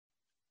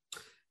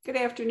Good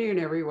afternoon,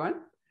 everyone.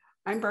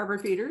 I'm Barbara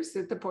Peters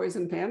at the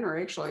Poison Pen, or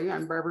actually,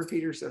 I'm Barbara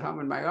Peters at home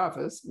in my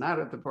office, not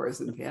at the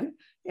Poison Pen.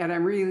 And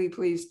I'm really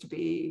pleased to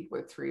be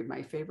with three of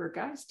my favorite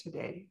guys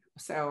today.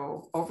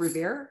 So over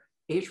there,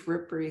 H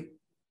Ripley,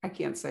 I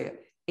can't say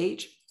it,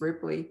 H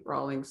Ripley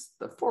Rawlings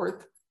the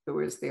fourth, who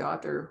is the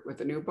author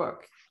with a new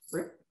book.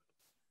 Rip.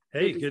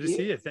 Hey, good to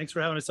see you. Thanks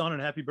for having us on,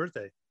 and happy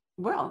birthday.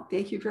 Well,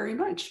 thank you very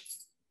much.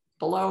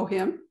 Below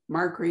him,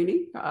 Marc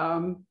Greaney,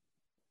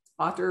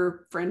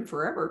 author, friend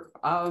forever,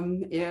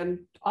 and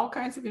all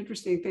kinds of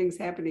interesting things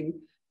happening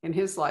in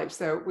his life.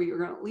 So we are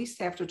going to at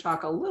least have to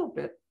talk a little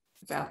bit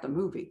about the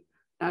movie,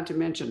 not to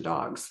mention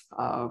dogs,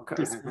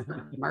 because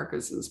Marc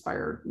has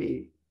inspired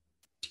me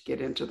to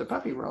get into the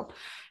puppy world.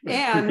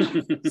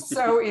 And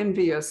so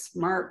envious,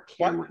 Marc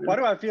Cameron. Why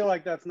do I feel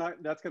like that's going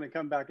to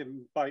come back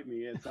and bite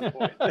me at some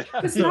point?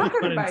 It's not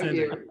going to bite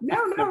you.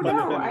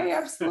 No. I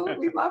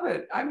absolutely love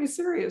it. I mean,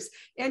 serious.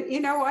 And you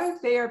know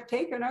what? They have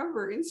taken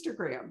over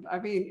Instagram. I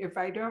mean, if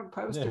I don't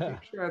post a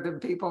picture of them,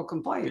 people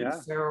complain. Yeah.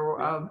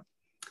 So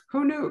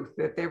who knew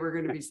that they were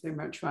going to be so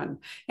much fun?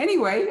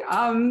 Anyway,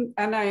 and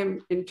I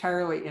am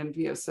entirely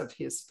envious of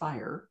his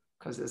fire,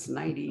 because it's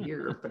 90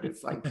 here, but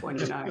it's like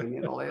 29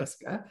 in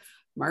Alaska.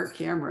 Marc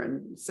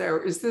Cameron. So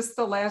is this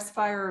the last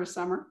fire of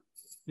summer?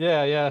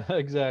 Yeah,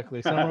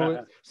 exactly.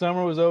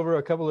 Summer was over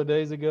a couple of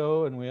days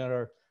ago, and we had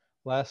our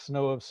last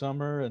snow of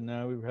summer, and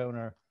now we're having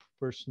our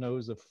first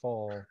snows of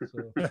fall.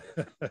 So.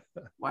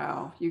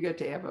 Wow, you get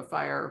to have a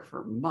fire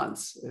for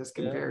months as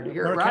compared to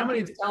here.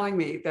 Robbie's telling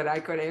me that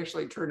I could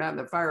actually turn on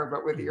the fire,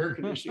 but with the air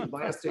conditioning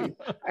blasting,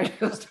 I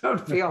just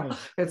don't feel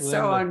it's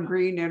so on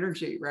green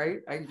energy, right?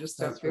 I just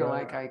don't feel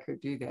like I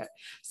could do that.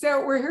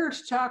 So we're here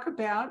to talk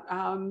about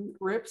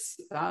Rip's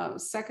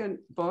second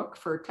book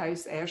for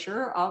Tice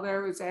Asher,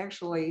 although it's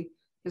actually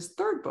his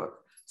third book.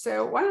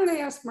 So why don't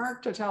I ask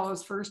Marc to tell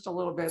us first a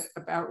little bit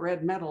about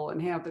Red Metal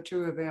and how the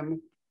two of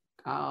them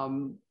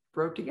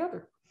wrote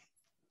together.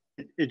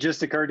 It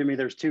just occurred to me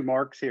there's two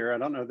Marcs here. I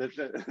don't know that,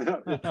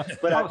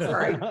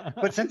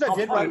 but since I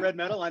did write Red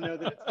Metal, I know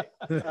that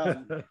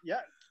it's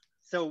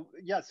So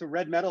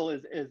Red Metal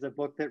is a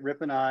book that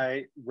Rip and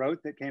I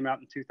wrote that came out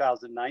in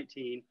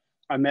 2019.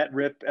 I met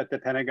Rip at the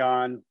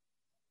Pentagon,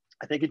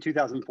 I think in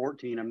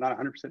 2014. I'm not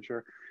 100%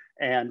 sure.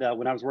 And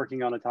when I was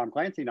working on a Tom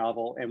Clancy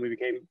novel, and we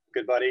became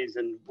good buddies,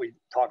 and we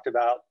talked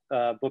about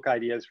book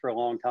ideas for a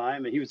long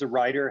time. And he was a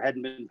writer,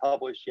 hadn't been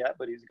published yet,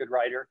 but he's a good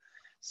writer.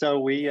 So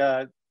we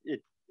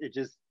it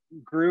just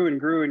grew and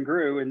grew and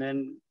grew. And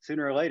then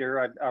sooner or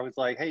later, I was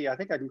like, hey, I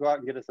think I can go out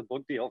and get us a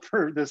book deal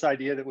for this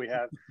idea that we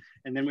have.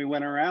 And then we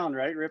went around,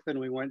 right, Rip? And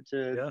we went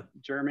to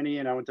Germany,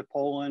 and I went to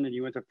Poland, and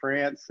you went to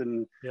France,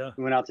 and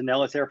we went out to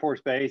Nellis Air Force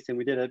Base, and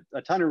we did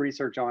a ton of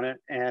research on it.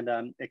 And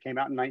it came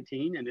out in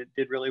 19, and it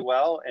did really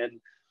well.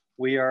 And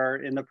we are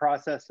in the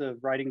process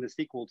of writing the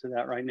sequel to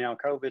that right now.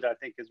 COVID, I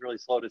think, has really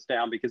slowed us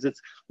down because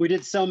we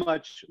did so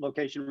much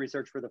location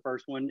research for the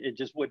first one. It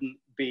just wouldn't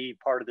be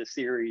part of the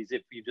series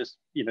if you just,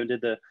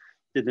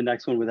 did the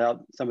next one without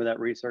some of that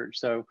research.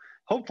 So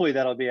hopefully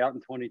that'll be out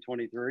in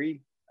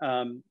 2023.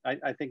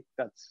 I think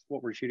that's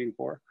what we're shooting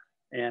for,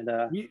 and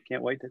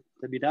can't wait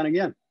to be done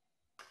again.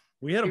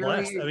 We had a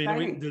blast. I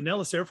mean, the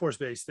Nellis Air Force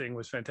Base thing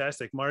was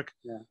fantastic. Marc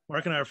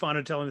and I are fond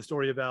of telling the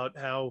story about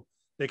how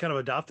they kind of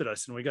adopted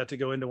us, and we got to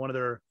go into one of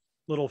their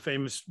little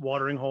famous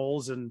watering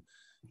holes and,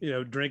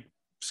 drink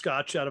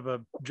scotch out of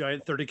a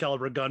giant 30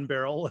 caliber gun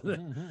barrel.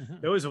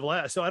 It was a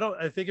blast. So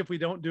I think if we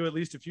don't do at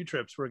least a few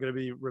trips, we're going to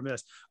be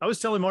remiss. I was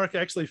telling Marc,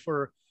 actually,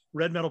 for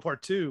Red Metal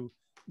Part 2,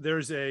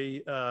 there's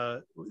a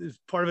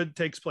part of it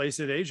takes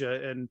place in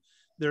Asia, and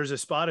there's a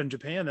spot in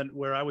Japan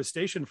where I was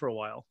stationed for a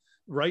while,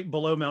 right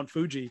below Mount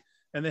Fuji,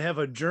 and they have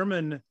a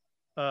German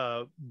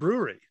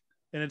brewery,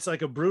 and it's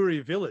like a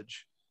brewery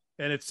village,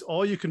 and it's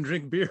all you can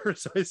drink beer.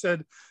 So I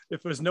said,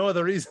 if there's no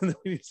other reason, that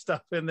we need to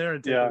stop in there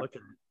and take a look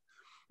at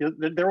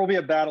it. There will be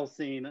a battle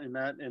scene in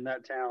that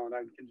town. I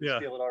can just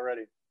feel it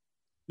already.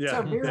 Yeah.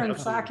 So beer and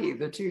sake,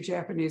 the two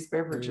Japanese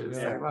beverages.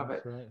 I love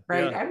it.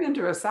 Right. I've been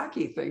to a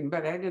sake thing,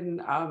 but I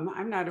didn't,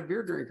 I'm not a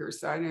beer drinker.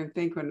 So I didn't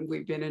think when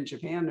we've been in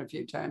Japan a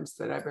few times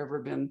that I've ever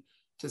been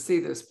to see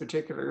this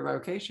particular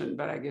location,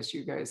 but I guess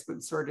you guys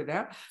would sort it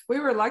out. We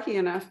were lucky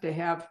enough to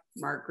have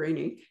Marc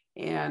Greaney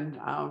and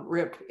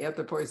Rip at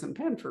the Poison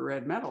Pen for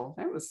Red Metal.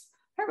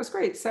 That was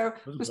great. So,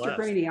 Mr.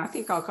 Greaney, I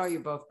think I'll call you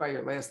both by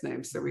your last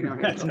name so we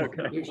don't have any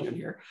confusion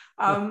here.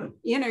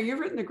 You've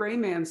written the Gray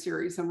Man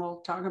series, and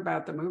we'll talk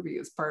about the movie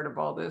as part of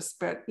all this.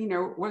 But,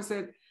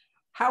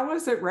 how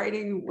was it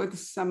writing with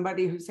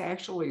somebody who's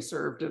actually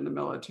served in the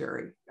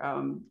military?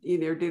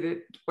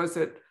 Was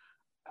it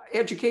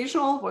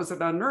educational? Was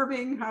it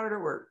unnerving? How did it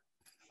work?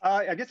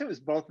 I guess it was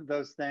both of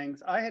those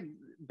things. I had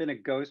been a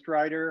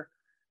ghostwriter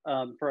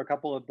for a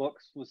couple of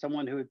books with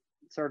someone who had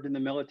served in the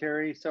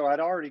military. So I'd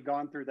already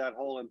gone through that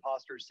whole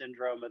imposter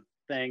syndrome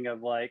thing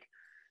of like,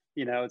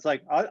 it's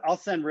like, I'll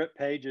send Rip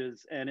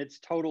pages and it's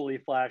totally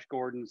Flash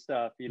Gordon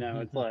stuff,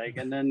 it's like,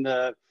 and then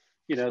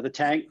the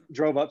tank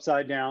drove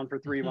upside down for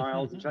 3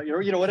 miles, and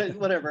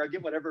whatever, I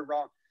get whatever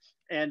wrong.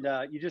 And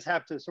you just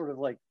have to sort of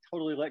like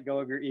totally let go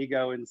of your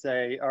ego and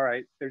say, all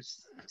right,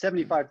 there's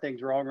 75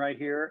 things wrong right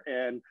here.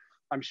 And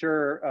I'm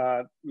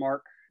sure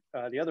Marc,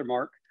 the other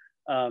Marc,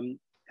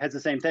 has the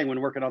same thing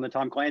when working on the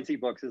Tom Clancy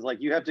books, is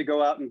like, you have to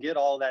go out and get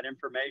all that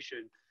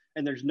information,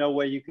 and there's no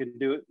way you can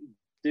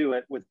do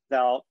it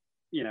without,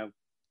 you know,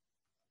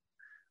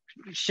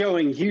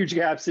 showing huge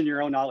gaps in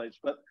your own knowledge.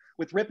 But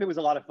with Rip, it was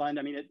a lot of fun.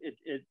 I mean,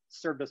 it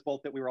served us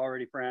both that we were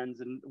already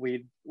friends, and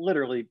we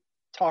literally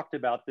talked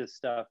about this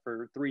stuff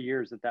for 3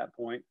 years at that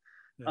point.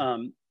 Yeah.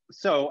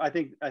 So I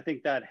think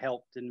that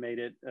helped and made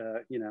it,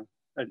 you know,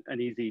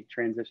 an easy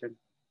transition.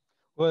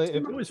 Well,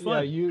 it was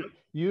fun. Yeah,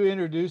 you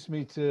introduced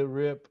me to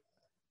Rip.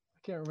 I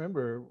can't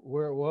remember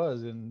where it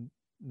was, in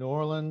New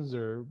Orleans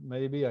or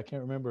maybe, I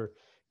can't remember.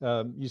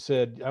 You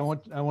said, I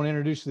want to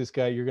introduce you to this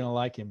guy. You're going to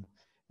like him.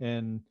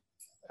 And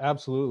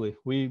absolutely,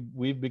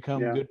 we've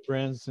become good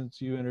friends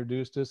since you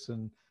introduced us.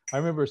 And I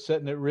remember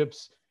sitting at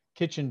Rip's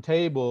kitchen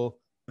table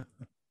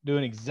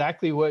doing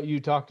exactly what you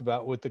talked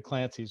about with the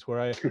Clancys,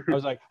 where I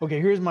was like, okay,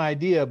 here's my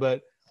idea,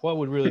 but what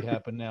would really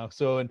happen now?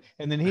 So, and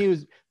then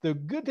the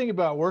good thing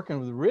about working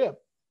with Rip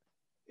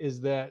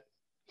is that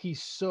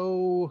he's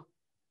so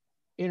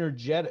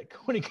energetic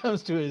when it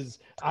comes to his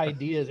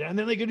ideas, and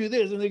then they could do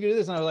this and they could do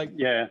this. And I was like,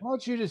 why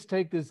don't you just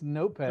take this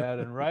notepad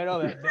and write all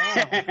that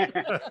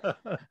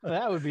down?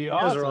 That would be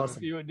awesome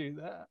if you would do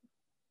that.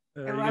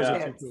 I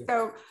love it.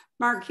 So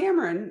Marc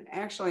Cameron,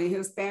 actually,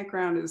 his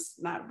background is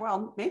not,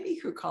 well, maybe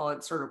you could call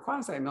it sort of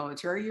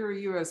quasi-military. You're a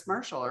U.S.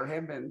 Marshal, or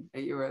have been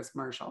a U.S.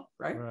 Marshal,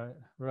 right?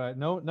 Right.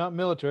 No, not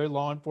military,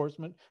 law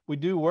enforcement. We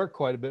do work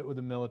quite a bit with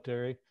the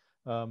military,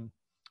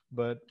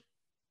 but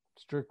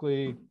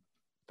strictly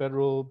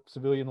federal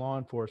civilian law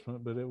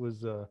enforcement. But it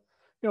was, you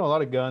know, a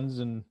lot of guns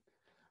and,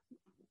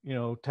 you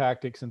know,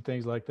 tactics and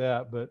things like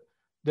that. But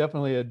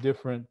definitely a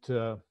different,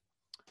 you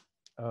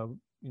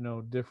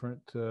know,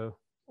 different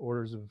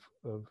orders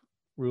of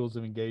rules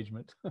of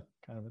engagement.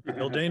 Kind of a thing.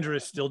 Still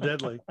dangerous, still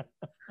deadly.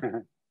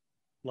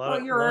 Well,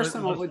 your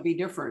arsenal would be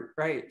different,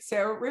 right?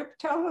 So Rip,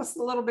 tell us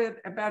a little bit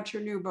about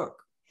your new book.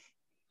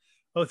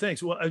 Oh,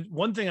 thanks. Well,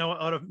 one thing I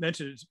ought to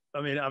mention is,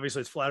 I mean,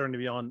 obviously it's flattering to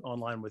be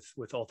online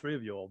with all three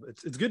of you all.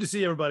 It's good to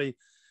see everybody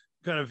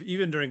kind of,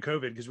 even during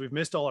COVID, because we've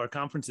missed all our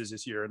conferences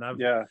this year.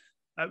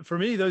 And for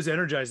me, those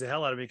energize the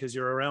hell out of me, because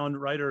you're around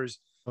writers,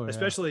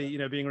 especially, you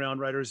know, being around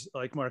writers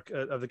like Marc,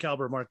 of the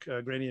caliber of Marc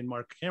Greaney and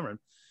Marc Cameron,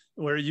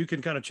 where you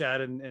can kind of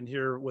chat and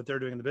hear what they're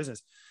doing in the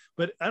business.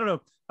 But I don't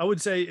know, I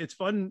would say it's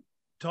fun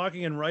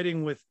talking and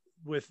writing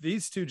with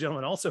these two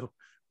gentlemen also.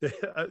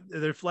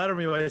 They flatter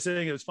me by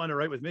saying it was fun to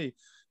write with me,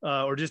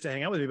 or just to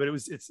hang out with me, but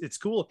it's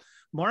cool.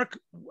 Marc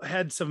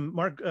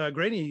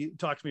Greaney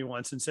talked to me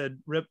once and said,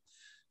 Rip,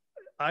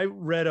 I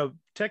read a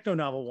techno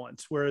novel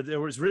once where there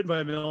was written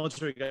by a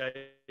military guy.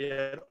 He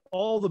had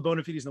all the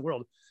bona fides in the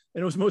world,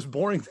 and it was the most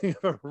boring thing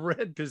I've ever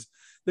read, because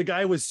the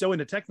guy was so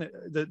into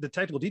the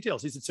technical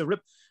details. He said, so Rip,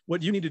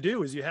 what you need to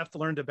do is you have to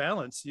learn to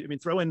balance. I mean,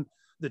 throw in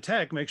the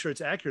tech, make sure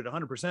it's accurate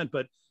 100%,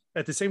 but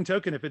at the same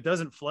token, if it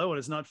doesn't flow and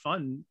it's not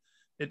fun,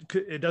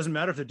 it doesn't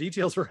matter if the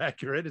details are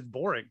accurate, it's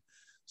boring.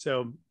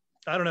 So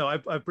I don't know. I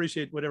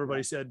appreciate what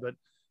everybody said, but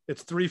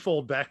it's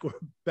threefold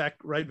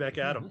right back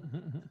at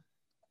them.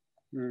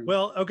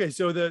 Well, okay.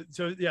 So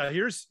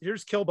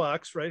here's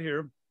Killbox right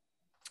here.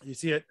 You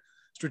see it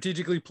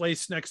strategically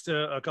placed next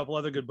to a couple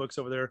other good books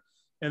over there,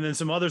 and then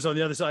some others on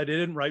the other side. They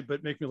didn't write,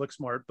 but make me look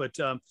smart. But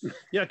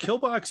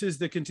Killbox is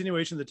the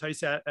continuation of the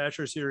Tice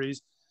Asher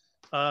series.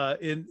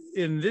 In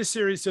this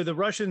series, so the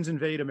Russians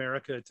invade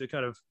America, to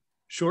kind of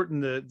shorten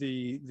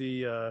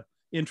the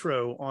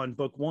intro on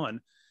book one,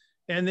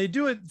 and they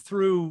do it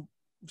through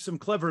some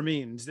clever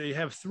means. They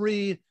have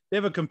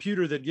a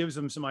computer that gives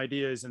them some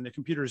ideas, and the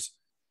computer's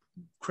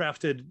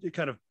crafted,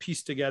 kind of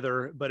pieced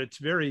together, but it's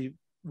very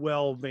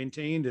well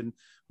maintained and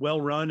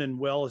well run and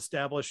well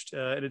established.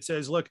 And it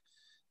says, look,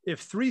 if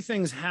three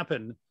things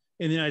happen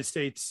in the United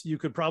States, you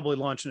could probably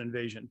launch an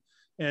invasion.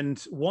 And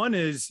one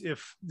is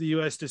if the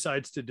US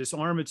decides to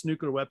disarm its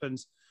nuclear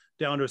weapons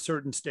down to a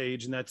certain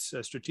stage, and that's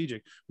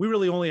strategic. We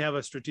really only have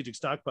a strategic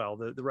stockpile.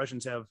 The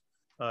Russians have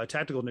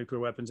tactical nuclear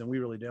weapons, and we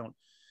really don't.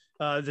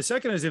 The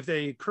second is if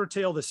they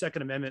curtail the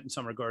Second Amendment in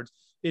some regards.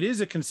 It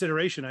is a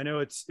consideration. I know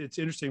it's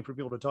interesting for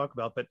people to talk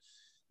about, but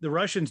the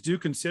Russians do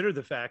consider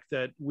the fact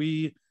that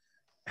we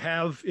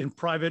have in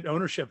private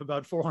ownership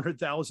about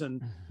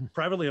 400,000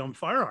 privately owned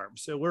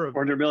firearms. So we're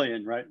 400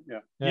 million, right?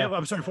 Yeah.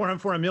 I'm sorry,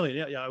 400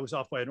 million. Yeah. I was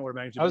off by an order of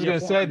magnitude. I was going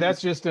to say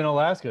that's just in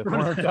Alaska.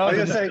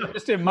 400,000.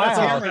 Just in my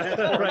house.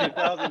 Right.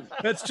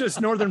 That's just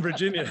Northern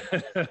Virginia.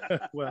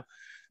 Well,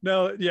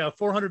 no,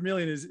 400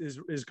 million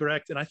is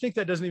correct, and I think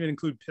that doesn't even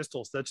include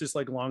pistols. That's just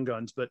like long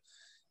guns. But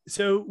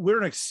so we're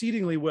an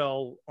exceedingly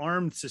well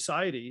armed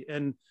society,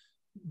 and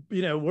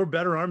you know, we're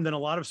better armed than a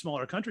lot of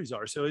smaller countries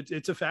are. So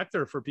it's a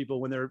factor for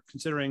people when they're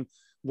considering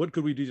what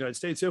could we do in the United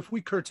States. So if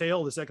we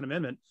curtail the Second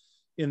Amendment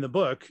in the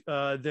book,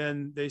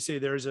 then they say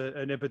there's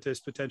an impetus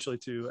potentially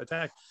to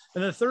attack.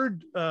 And the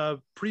third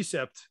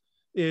precept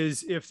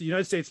is if the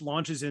United States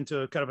launches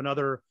into kind of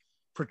another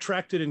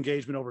protracted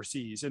engagement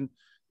overseas. And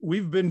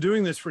we've been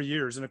doing this for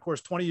years. And of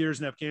course, 20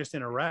 years in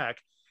Afghanistan and Iraq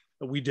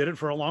we did it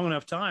for a long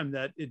enough time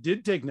that it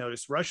did take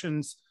notice.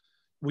 Russians,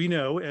 we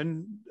know,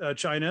 and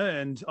China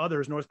and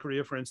others, North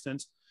Korea, for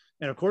instance,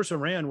 and of course,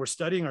 Iran, were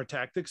studying our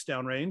tactics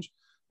downrange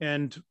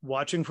and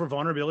watching for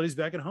vulnerabilities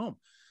back at home.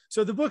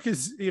 So the book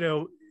is,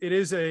 it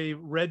is a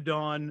Red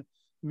Dawn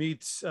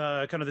meets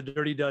kind of the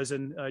Dirty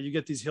Dozen. You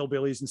get these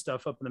hillbillies and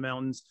stuff up in the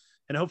mountains,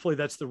 and hopefully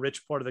that's the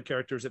rich part of the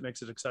characters that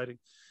makes it exciting.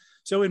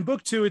 So in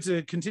book 2, it's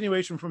a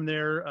continuation from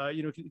there.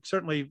 You can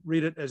certainly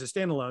read it as a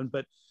standalone,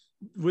 but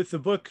with the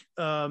book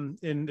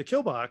in the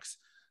kill box,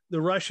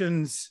 the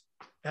Russians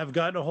have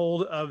gotten a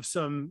hold of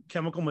some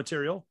chemical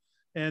material,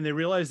 and they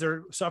realize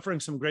they're suffering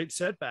some great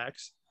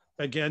setbacks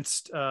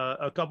against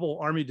a couple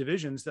army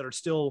divisions that are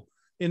still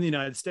in the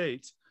United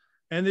States,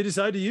 and they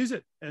decide to use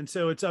it. And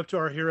so it's up to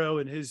our hero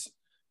and his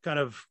kind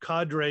of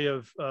cadre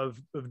of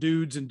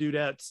dudes and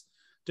dudettes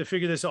to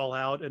figure this all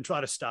out and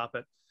try to stop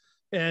it.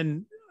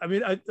 And I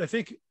mean, I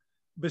think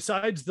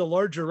besides the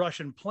larger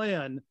Russian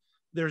plan,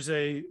 there's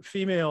a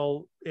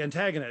female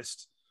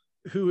antagonist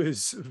who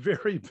is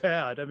very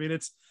bad. I mean,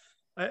 it's,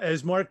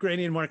 as Marc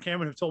Greaney and Marc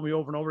Cameron have told me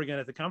over and over again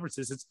at the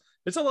conferences,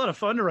 it's a lot of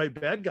fun to write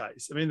bad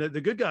guys. I mean,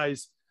 the good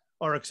guys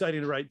are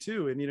exciting to write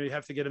too. And, you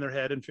have to get in their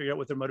head and figure out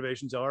what their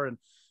motivations are and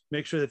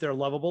make sure that they're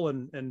lovable.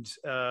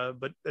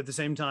 But at the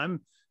same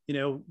time,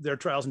 their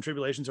trials and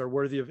tribulations are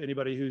worthy of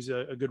anybody who's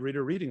a good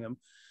reader reading them.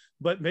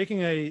 But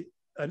making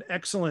an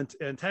excellent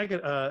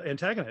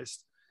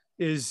antagonist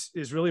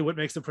is really what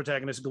makes the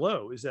protagonist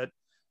glow, is that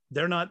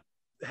they're not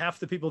half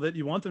the people that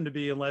you want them to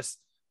be unless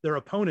their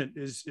opponent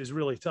is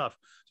really tough.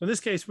 So in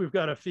this case, we've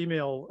got a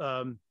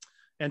female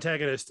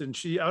antagonist, and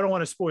I don't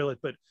want to spoil it,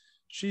 but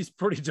she's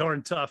pretty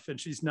darn tough, and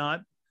she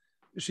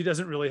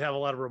doesn't really have a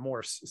lot of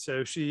remorse.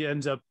 So she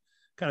ends up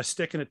kind of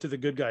sticking it to the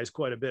good guys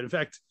quite a bit. In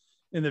fact,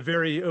 in the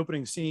very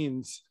opening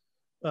scenes,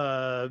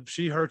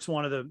 she hurts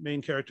one of the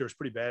main characters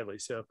pretty badly.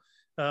 So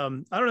I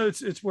don't know,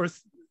 it's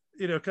worth,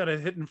 kind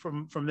of hitting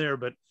from there,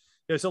 but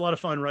it's a lot of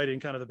fun writing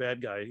kind of the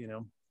bad guy,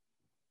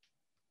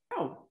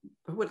 Oh,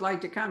 who would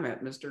like to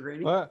comment, Mr.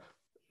 Greaney?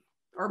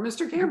 Or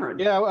Mr. Cameron?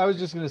 Yeah, I was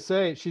just going to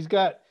say, she's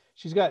got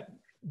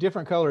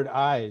different colored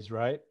eyes,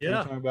 right? Yeah.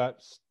 You're talking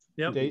about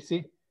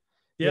Stacy?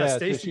 Yeah,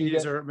 Stacy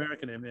is her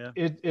American name, yeah.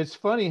 It's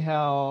funny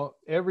how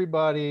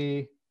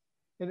everybody,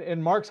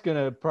 and Marc's going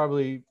to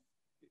probably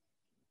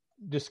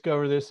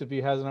discover this if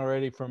he hasn't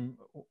already from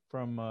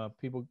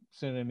people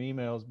sending him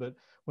emails, but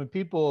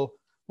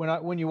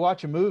when you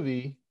watch a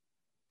movie,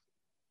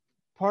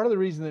 part of the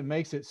reason that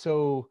makes it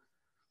so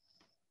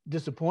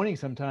disappointing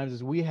sometimes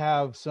is we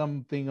have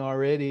something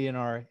already in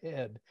our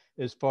head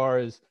as far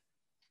as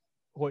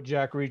what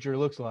Jack Reacher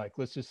looks like.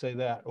 Let's just say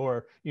that,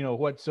 or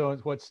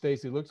what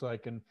Stacy looks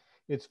like. And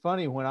it's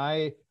funny, when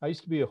I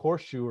used to be a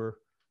horseshoer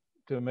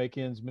to make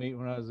ends meet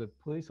when I was a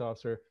police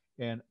officer,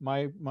 and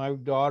my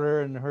daughter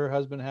and her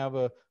husband have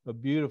a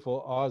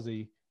beautiful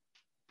Aussie.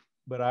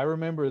 But I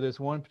remember this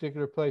one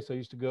particular place I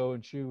used to go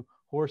and shoe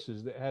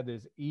horses that had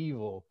this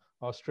evil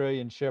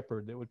Australian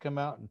shepherd that would come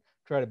out and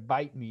try to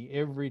bite me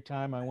every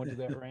time I went to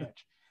that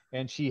ranch.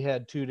 And she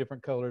had 2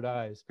 different colored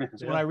eyes.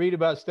 So when I read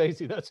about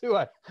Stacy, that's who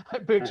I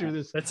picture,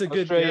 this that's a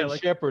good Australian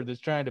shepherd that's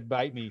trying to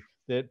bite me,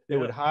 that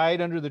would hide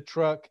under the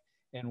truck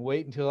and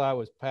wait until I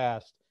was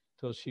passed,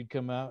 till she'd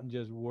come out and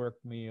just work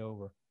me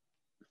over.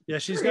 Yeah,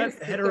 she's got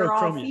heterochromia. They're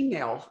all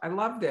female. I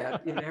love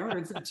that.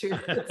 It's a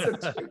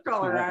 2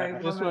 color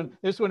eye.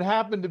 This one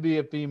happened to be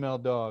a female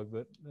dog,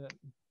 but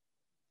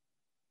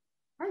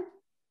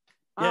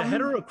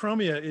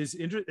heterochromia is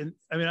interesting.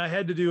 I mean, I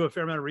had to do a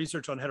fair amount of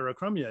research on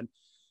heterochromia, and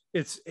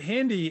it's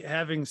handy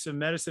having some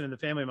medicine in the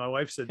family. My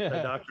wife's a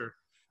doctor,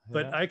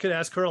 but I could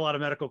ask her a lot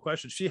of medical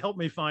questions. She helped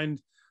me find,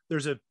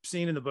 there's a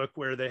scene in the book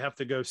where they have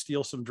to go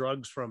steal some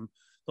drugs from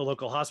the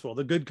local hospital,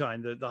 the good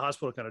kind, the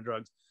hospital kind of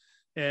drugs,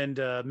 and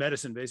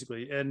medicine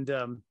basically. And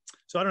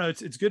so I don't know,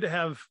 it's good to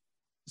have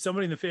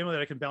somebody in the family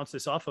that I can bounce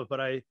this off of,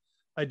 but I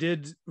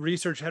did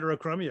research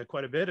heterochromia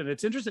quite a bit, and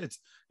it's interesting.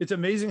 It's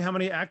amazing how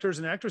many actors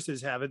and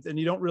actresses have it, and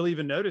you don't really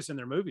even notice in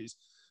their movies.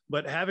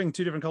 But having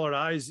 2 different colored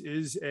eyes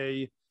is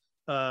it's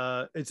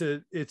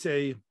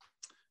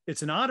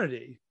an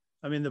oddity.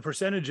 I mean, the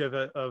percentage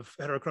of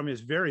heterochromia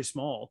is very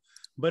small,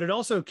 but it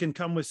also can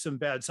come with some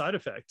bad side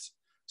effects.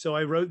 So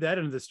I wrote that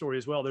into the story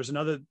as well. There's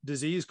another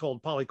disease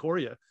called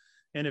polychoria,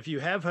 and if you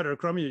have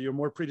heterochromia, you're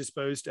more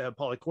predisposed to have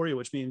polychoria,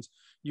 which means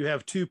you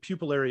have 2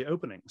 pupillary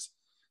openings.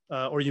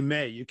 Or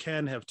you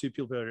can have 2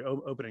 pupillary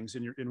openings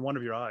in one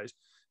of your eyes.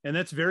 And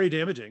that's very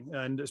damaging.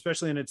 And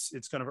especially in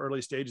its kind of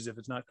early stages, if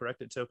it's not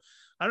corrected. So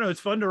I don't know, it's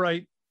fun to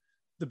write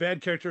the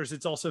bad characters.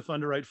 It's also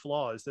fun to write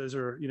flaws. Those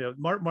are,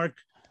 Marc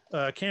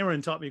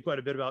Cameron taught me quite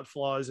a bit about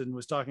flaws and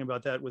was talking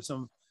about that with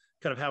some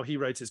kind of how he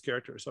writes his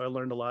characters. So I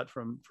learned a lot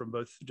from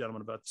both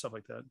gentlemen about stuff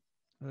like that.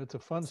 It's a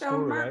fun so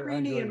story. So Marc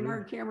Greaney and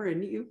Marc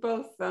Cameron, you've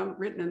both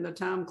written in the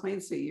Tom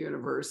Clancy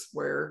universe,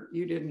 where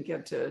you didn't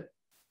get to,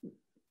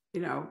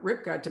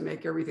 Rip got to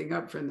make everything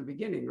up from the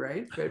beginning,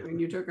 right? But when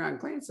you took on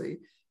Clancy,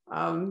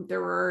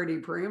 there were already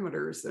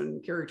parameters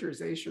and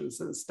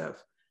characterizations and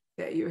stuff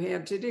that you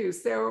had to do.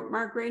 So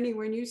Marc Greaney,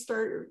 when you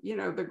started,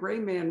 the Gray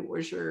Man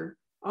was your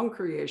own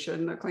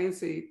creation. The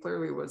Clancy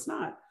clearly was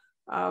not.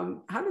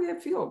 How did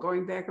that feel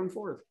going back and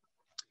forth?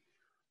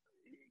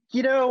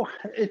 You know,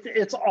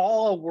 it's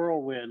all a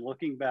whirlwind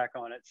looking back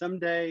on it.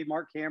 Someday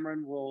Marc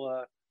Cameron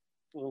will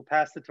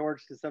pass the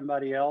torch to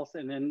somebody else,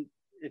 and then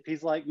if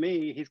he's like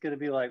me, he's going to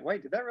be like,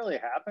 wait, did that really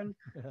happen?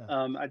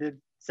 Yeah. I did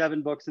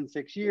 7 books in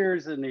 6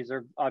 years, and these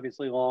are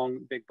obviously long,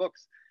 big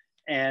books.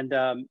 And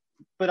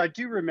but I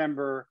do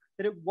remember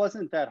that it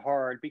wasn't that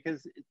hard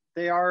because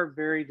they are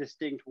very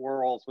distinct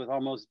worlds with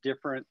almost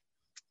different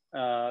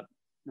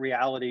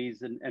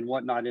realities and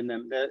whatnot in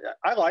them.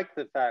 I like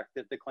the fact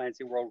that the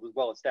Clancy world was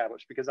well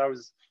established because I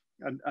was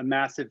a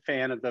massive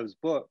fan of those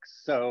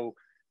books. So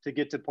to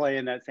get to play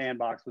in that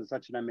sandbox was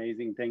such an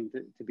amazing thing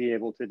to be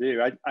able to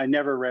do. I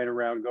never ran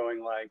around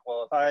going like,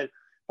 well, if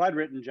I'd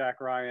written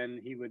Jack Ryan,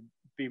 he would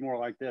be more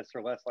like this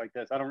or less like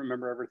this. I don't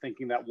remember ever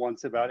thinking that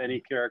once about any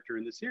character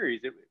in the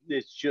series.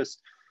 It's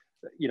just,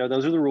 you know,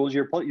 those are the rules.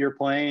 You're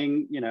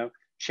playing, you know,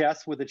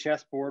 chess with a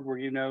chessboard where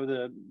you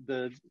know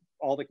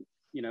all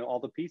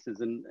the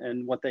pieces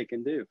and what they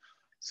can do.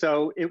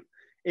 So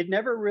it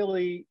never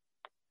really,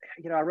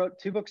 you know, I wrote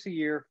 2 books a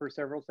year for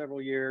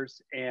several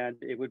years, and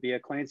it would be a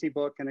Clancy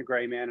book and a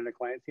Gray Man and a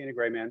Clancy and a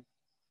Gray Man.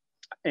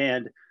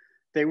 And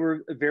they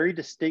were very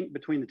distinct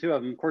between the 2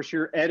 of them. Of course,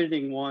 you're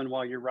editing one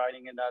while you're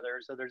writing another.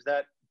 So there's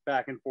that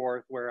back and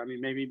forth where, I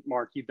mean, maybe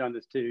Marc, you've done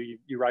this too.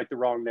 You write the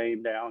wrong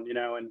name down, you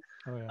know,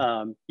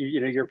 and you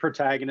know, your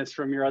protagonist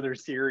from your other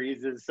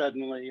series is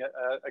suddenly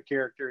a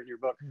character in your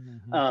book.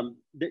 Mm-hmm.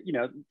 You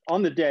know,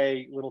 on the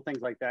day, little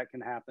things like that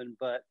can happen,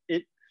 but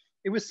it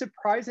was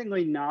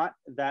surprisingly not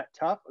that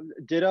tough.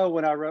 Ditto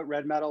when I wrote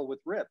Red Metal with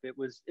Rip. It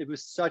was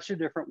such a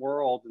different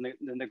world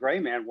than the Gray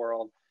Man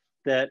world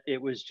that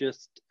it was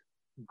just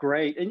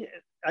great. And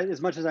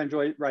as much as I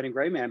enjoy writing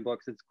Gray Man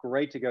books, it's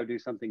great to go do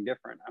something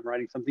different. I'm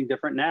writing something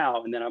different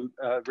now, and then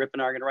Rip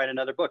and I are going to write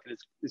another book, and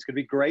it's going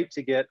to be great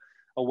to get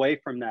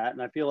away from that.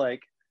 And I feel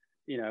like,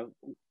 you know,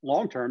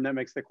 long term, that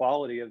makes the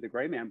quality of the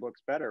Gray Man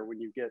books better when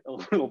you get a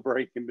little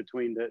break in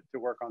between to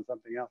work on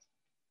something else.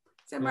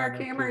 So Marc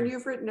Cameron,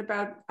 you've written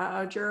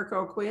about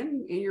Jericho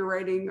Quinn, and you're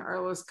writing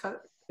Arliss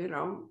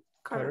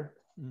Cutter.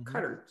 Mm-hmm.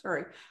 Cutter,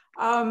 sorry.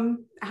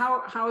 How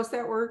has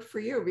that worked for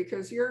you?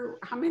 Because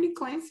how many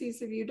Clancys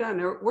have you done?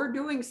 We're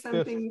doing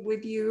something 5th.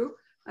 With you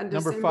on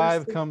number December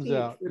 5 comes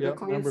out.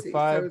 Yep, number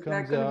 5 so comes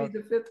out. Is that going to be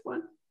the 5th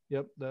one?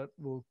 Yep, that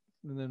will,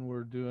 and then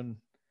we're doing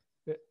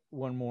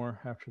one more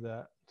after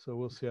that. So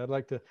we'll see. I'd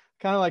like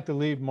to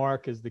leave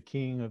Marc as the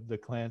king of the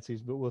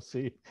Clancys, but we'll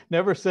see.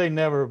 Never say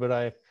never,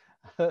 but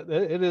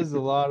it is a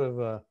lot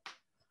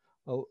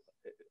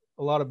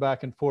of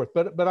back and forth,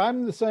 but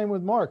I'm the same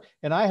with Marc,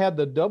 and I had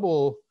the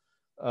double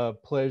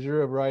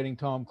pleasure of writing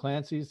Tom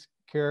Clancy's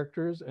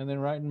characters and then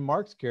writing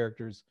Marc's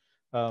characters.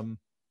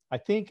 I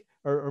think,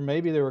 or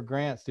maybe there were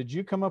grants. Did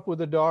you come up with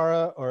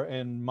Adara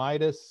and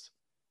Midas?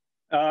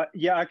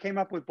 Yeah, I came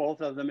up with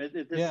both of them.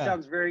 This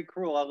sounds very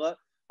cruel.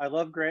 I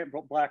love Grant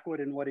Blackwood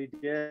and what he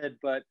did,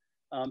 but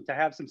to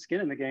have some skin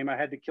in the game, I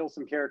had to kill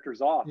some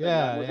characters off. Yeah,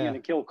 and I wasn't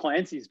going to kill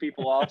Clancy's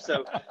people off,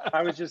 so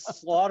I was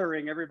just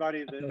slaughtering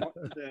everybody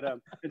that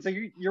and so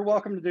you're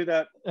welcome to do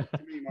that to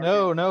me,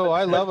 Marc. No,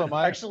 I love them.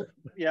 Actually,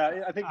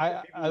 yeah, I think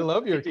I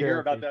love your characters. Hear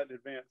about that in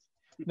advance.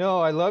 No,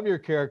 I love your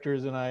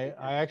characters, and I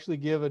actually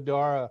give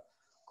Adara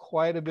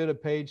quite a bit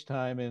of page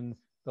time in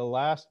the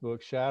last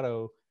book,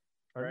 Shadow,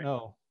 or right.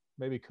 No,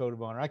 maybe Code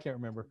of Honor. I can't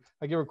remember.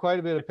 I give her quite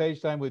a bit of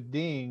page time with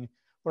Ding.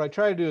 What I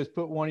try to do is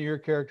put one of your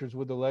characters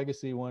with the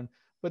legacy one.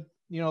 But,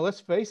 you know, let's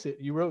face it,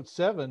 you wrote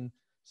 7.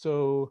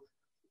 So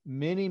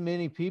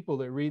many people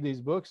that read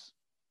these books,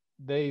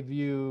 they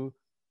view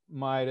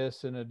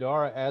Midas and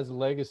Adara as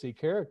legacy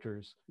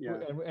characters,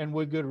 and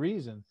with good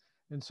reason.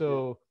 And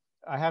so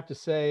I have to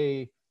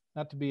say,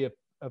 not to be a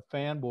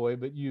fanboy,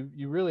 but you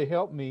really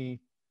helped me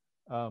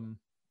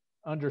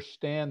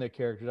understand the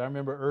characters. I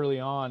remember early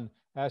on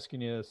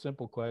asking you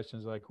simple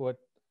questions like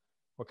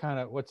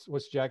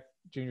what's Jack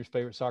Jr.'s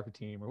favorite soccer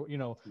team, or, you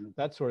know,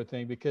 that sort of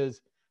thing,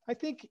 because I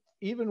think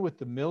even with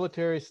the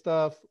military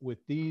stuff, with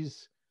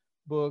these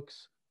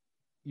books,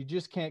 you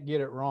just can't get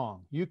it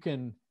wrong. You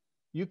can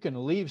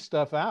leave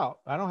stuff out.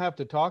 I don't have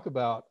to talk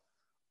about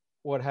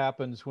what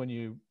happens when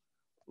you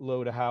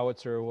load a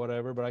howitzer or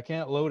whatever, but I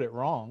can't load it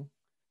wrong.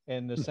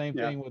 And the same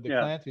thing with the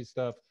Clancy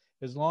stuff.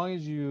 As long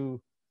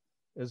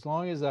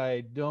as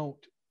I don't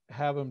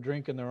have them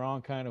drinking the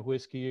wrong kind of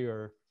whiskey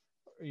or,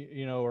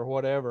 you know, or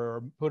whatever,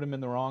 or put them in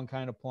the wrong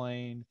kind of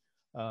plane,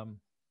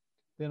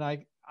 then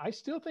I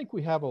still think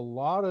we have a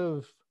lot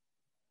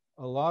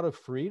of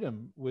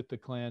freedom with the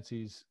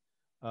Clancys.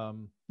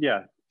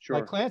 Sure.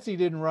 Like Clancy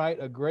didn't write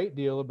a great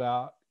deal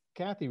about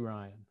Kathy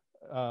Ryan.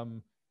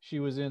 She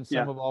was in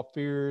Some of All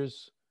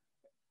Fears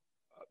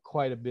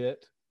quite a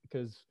bit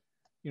because,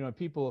 you know,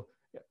 people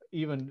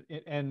even,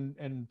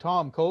 and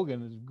Tom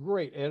Colgan is a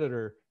great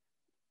editor,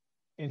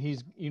 and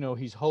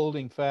he's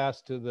holding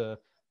fast to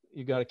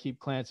you got to keep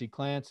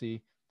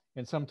Clancy.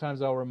 And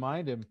sometimes I'll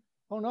remind him,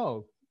 oh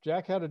no,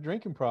 Jack had a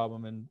drinking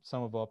problem in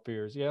Some of All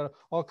Fears. He had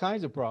all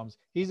kinds of problems.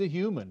 He's a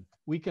human.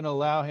 We can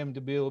allow him to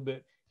be a little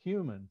bit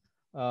human.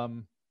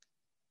 And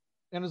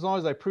as long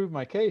as I prove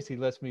my case, he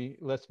lets me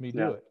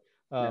do it.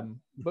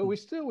 But we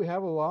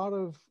have a lot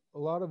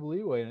of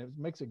leeway, and it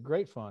makes it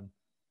great fun.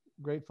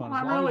 Great fun. Well,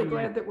 I'm really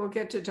glad that we'll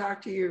get to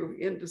talk to you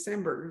in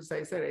December. As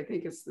I said, I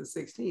think it's the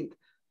 16th.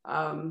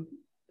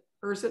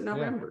 Or is it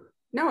November?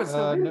 Yeah. No, it's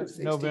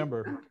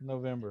November.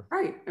 November.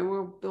 Right. And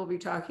we'll be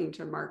talking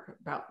to Marc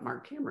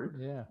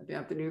Cameron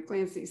about the new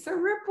Clancy. So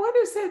Rip, what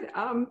is it?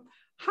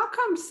 How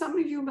come some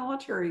of you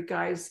military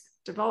guys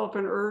develop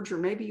an urge, or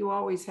maybe you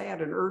always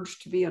had an urge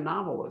to be a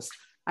novelist?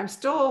 I'm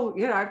still,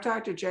 I've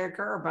talked to Jack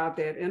Carr about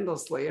that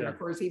endlessly. And of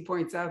course, he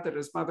points out that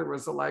his mother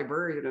was a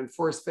librarian and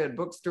force-fed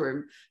books to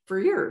him for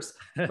years.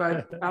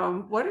 But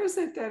what is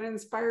it that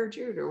inspired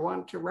you to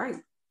want to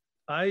write?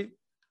 I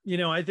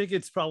think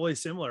it's probably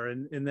similar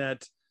in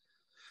that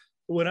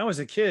when I was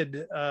a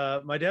kid,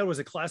 my dad was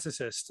a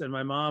classicist and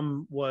my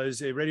mom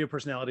was a radio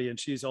personality, and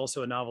she's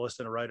also a novelist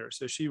and a writer.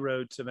 So she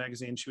wrote a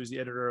magazine. She was the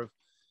editor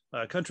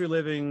of Country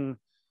Living,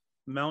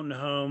 Mountain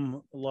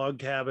Home, Log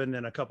Cabin,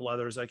 and a couple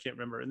others I can't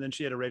remember. And then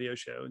she had a radio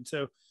show. And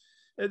so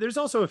there's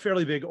also a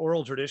fairly big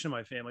oral tradition in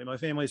my family. My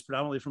family is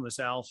predominantly from the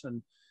South,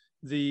 and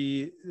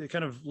the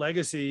kind of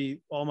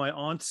legacy all my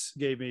aunts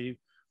gave me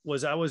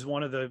was I was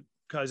one of the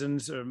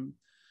cousins,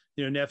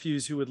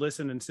 nephews who would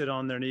listen and sit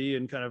on their knee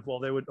and kind of, while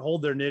they would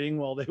hold their knitting,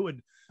 while they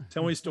would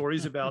tell me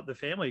stories about the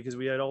family, because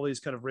we had all these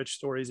kind of rich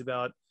stories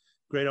about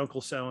great uncle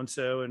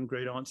so-and-so and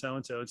great aunt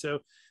so-and-so. And so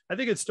I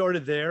think it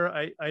started there.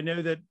 I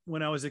know that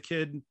when I was a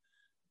kid,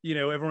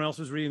 everyone else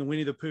was reading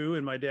Winnie the Pooh,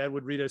 and my dad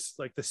would read us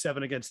like the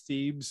Seven Against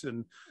Thebes,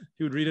 and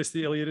he would read us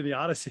the Iliad and the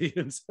Odyssey.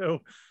 And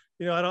so,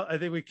 I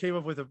think we came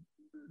up with a,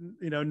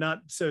 not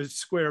so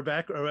square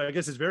background, I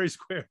guess it's very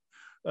square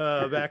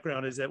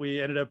background, is that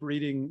we ended up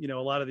reading, a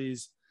lot of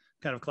these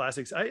kind of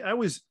classics. I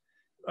was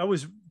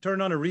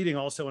turned on to reading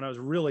also when I was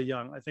really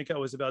young. I think I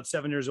was about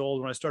 7 years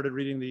old when I started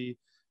reading the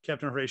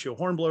Captain Horatio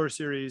Hornblower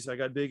series. I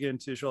got big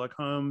into Sherlock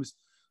Holmes.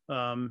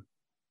 So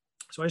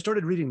I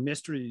started reading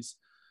mysteries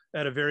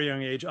at a very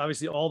young age,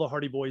 obviously all the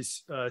Hardy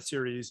Boys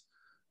series.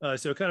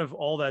 So kind of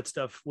all that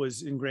stuff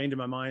was ingrained in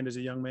my mind as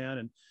a young man.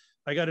 And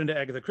I got into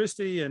Agatha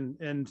Christie,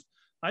 and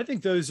I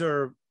think those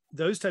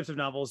types of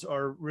novels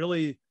are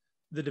really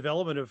the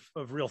development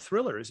of real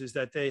thrillers, is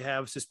that they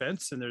have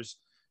suspense and there's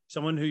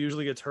someone who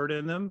usually gets hurt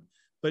in them,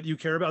 but you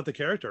care about the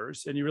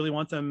characters and you really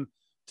want them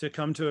to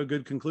come to a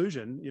good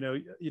conclusion.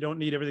 You don't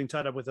need everything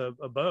tied up with a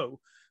bow,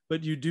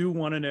 but you do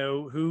want to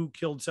know who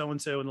killed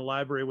so-and-so in the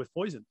library with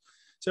poison.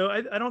 So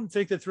I don't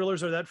think that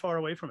thrillers are that far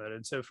away from it.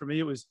 And so for me,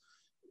 it was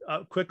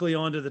quickly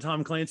on to the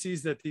Tom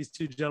Clancy's that these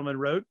two gentlemen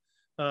wrote,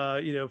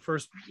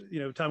 first,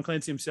 Tom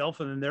Clancy himself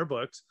and then their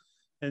books.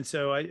 And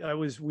so I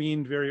was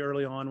weaned very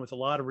early on with a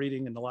lot of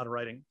reading and a lot of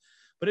writing.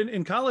 But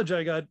in college,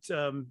 I got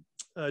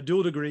a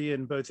dual degree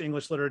in both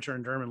English literature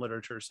and German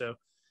literature. So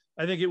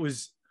I think it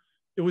was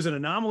an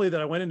anomaly that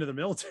I went into the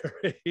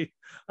military.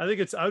 I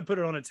think I would put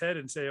it on its head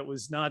and say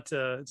it's not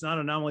an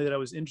anomaly that I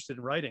was interested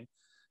in writing.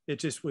 It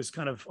just was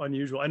kind of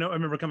unusual. I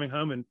remember coming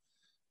home and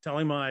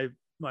telling my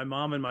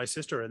mom and my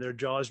sister, and their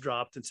jaws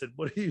dropped and said,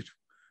 what are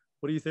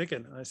you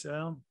thinking? And I said,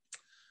 well,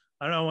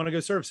 I don't know, I want to go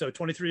serve. So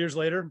 23 years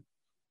later,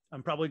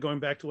 I'm probably going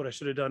back to what I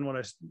should have done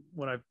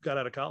when I got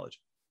out of college.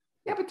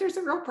 Yeah, but there's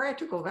a real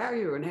practical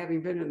value in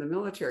having been in the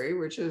military,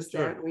 which is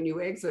that when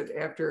you exit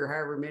after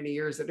however many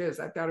years it is,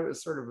 I thought it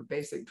was sort of a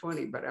basic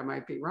 20, but I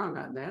might be wrong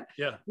on that.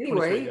 Yeah.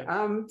 Anyway,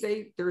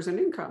 there's an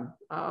income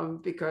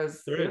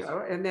because,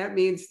 and that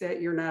means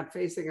that you're not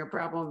facing a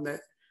problem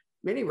that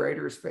many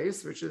writers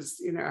face, which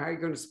is, how are you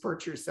going to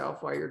support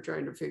yourself while you're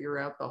trying to figure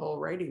out the whole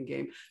writing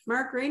game?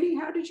 Marc, Greaney,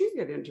 how did you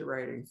get into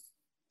writing?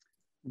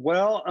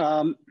 Well,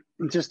 I'm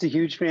just a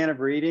huge fan of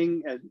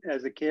reading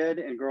as a kid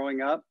and growing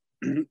up.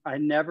 I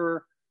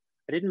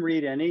didn't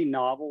read any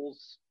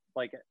novels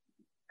like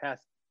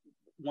past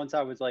once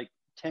I was like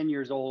 10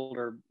 years old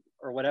or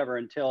whatever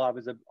until I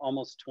was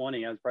almost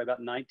 20. I was probably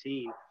about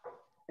 19.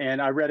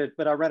 And I read a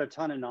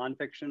ton of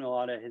nonfiction, a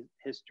lot of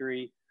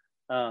history.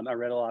 I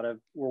read a lot of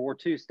World War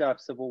II stuff,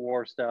 Civil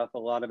War stuff, a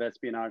lot of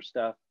espionage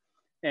stuff.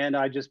 And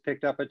I just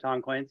picked up a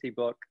Tom Clancy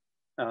book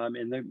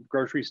in the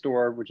grocery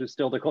store, which is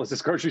still the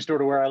closest grocery store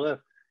to where I live,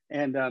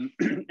 and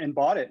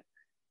bought it.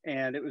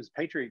 And it was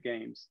Patriot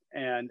Games.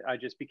 And I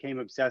just became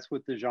obsessed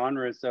with the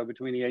genre. So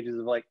between the ages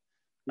of like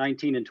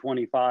 19 and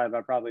 25,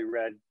 I probably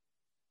read,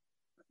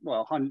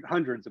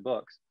 hundreds of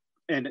books,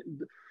 and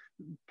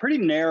pretty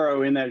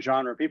narrow in that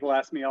genre. People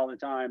ask me all the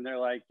time, they're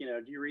like,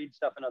 do you read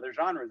stuff in other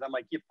genres? I'm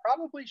like, you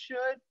probably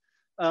should,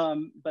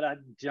 but I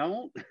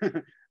don't.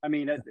 I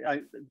mean,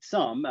 I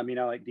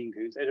like Dean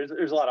Koontz.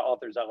 There's a lot of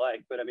authors I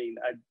like, but I mean,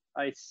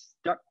 I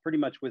stuck pretty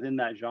much within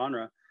that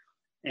genre.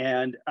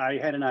 And I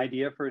had an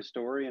idea for a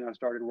story and I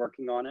started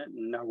working on it,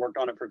 and I worked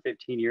on it for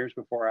 15 years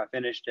before I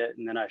finished it.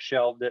 And then I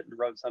shelved it and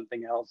wrote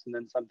something else, and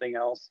then something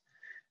else,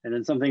 and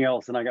then something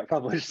else, and I got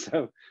published.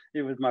 So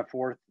it was my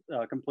fourth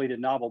completed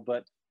novel.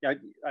 But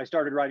I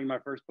started writing my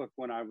first book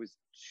when I was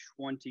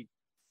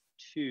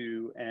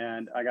 22,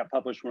 and I got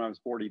published when I was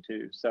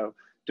 42. So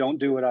don't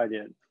do what I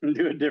did.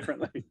 Do it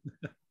differently.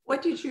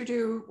 What did you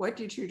do? What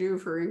did you do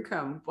for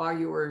income while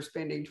you were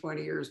spending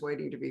 20 years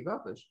waiting to be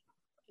published?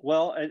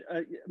 Well,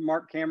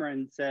 Marc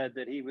Cameron said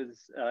that he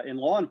was in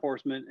law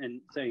enforcement, and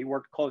so he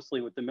worked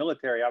closely with the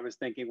military. I was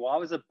thinking, well, I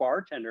was a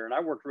bartender and I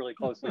worked really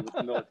closely with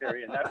the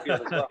military in that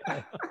field as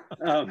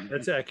well.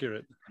 That's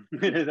accurate.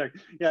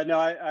 Yeah, no,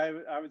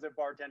 I was a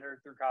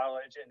bartender through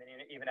college, and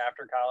then even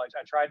after college,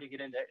 I tried to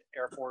get into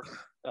Air Force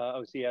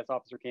OCS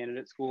officer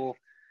candidate school,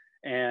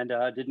 and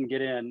didn't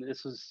get in.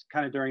 This was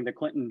kind of during the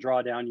Clinton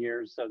drawdown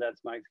years, so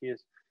that's my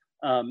excuse.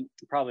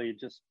 Probably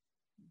just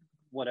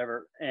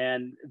whatever.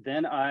 And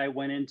then I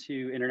went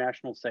into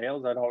international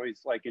sales. I'd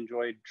always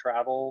enjoyed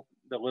travel,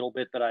 the little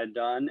bit that I'd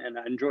done, and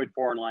I enjoyed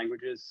foreign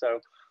languages. So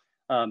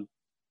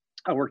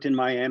I worked in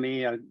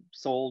Miami. I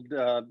sold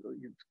kind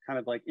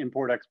of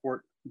import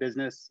export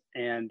business,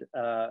 and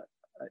I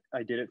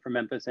did it from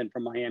Memphis and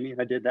from Miami.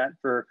 I did that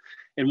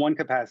in one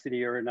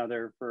capacity or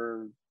another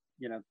for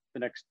the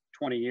next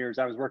 20 years.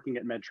 I was working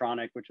at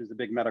Medtronic, which is a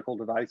big medical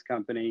device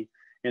company,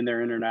 in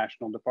their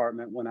international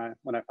department when I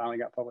finally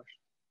got published.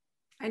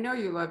 I know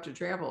you love to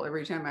travel.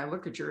 Every time I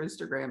look at your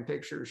Instagram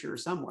pictures, you're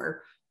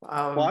somewhere.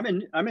 Well,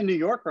 I'm in New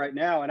York right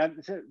now,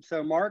 and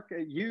so Marc,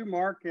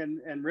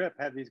 and Rip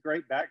have these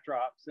great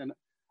backdrops, and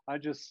I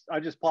just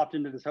popped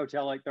into this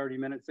hotel 30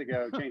 minutes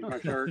ago, changed my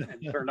shirt,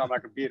 and turned on my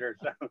computer.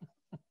 So.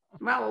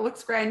 Well, it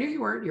looks great. I knew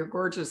you weren't your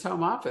gorgeous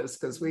home office,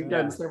 because we've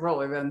done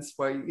several events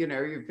where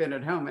you've been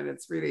at home, and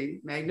it's really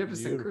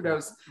magnificent. Beautiful.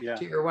 Kudos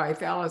to your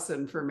wife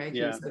Allison for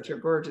making such a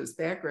gorgeous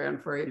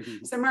background for you.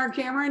 Mm-hmm. So, Marc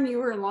Cameron, you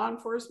were in law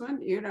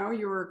enforcement. You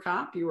were a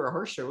cop. You were a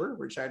horseshoer,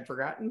 which I'd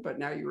forgotten, but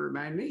now you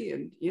remind me.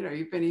 And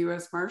you've been a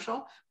U.S.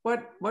 Marshal.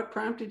 What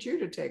prompted you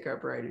to take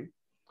up writing?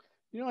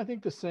 I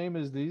think the same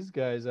as these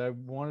guys. I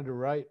wanted to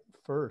write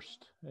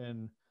first,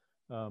 and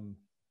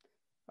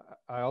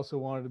I also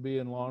wanted to be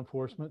in law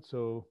enforcement,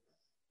 so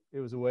it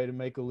was a way to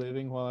make a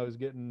living while I was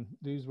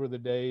these were the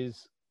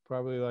days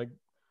probably like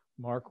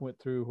Marc went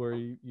through, where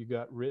you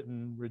got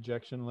written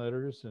rejection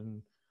letters,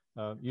 and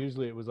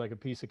usually it was like a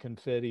piece of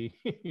confetti,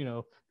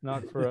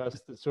 not for us,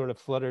 that sort of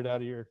fluttered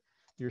out of your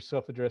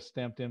self-addressed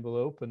stamped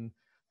envelope, and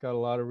got a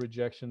lot of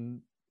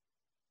rejection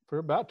for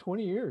about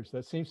 20 years.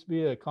 That seems to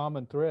be a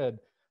common thread.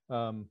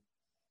 I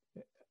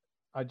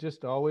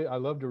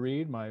love to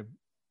read. My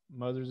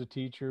mother's a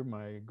teacher,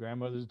 my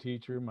grandmother's a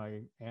teacher, my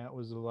aunt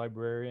was a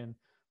librarian.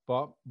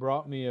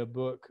 Brought me a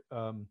book,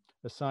 a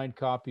signed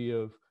copy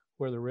of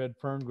Where the Red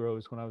Fern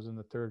Grows, when I was in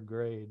the 3rd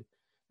grade.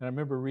 And I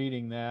remember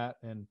reading that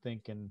and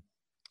thinking,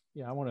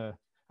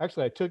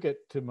 I took it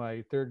to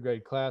my 3rd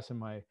grade class,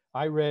 and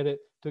I read it,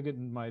 took it,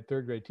 and my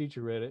 3rd grade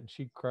teacher read it, and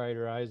she cried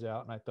her eyes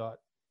out. And I thought,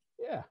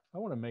 I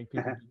want to make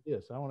people do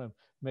this. I want to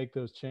make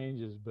those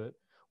changes. But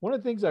one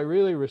of the things I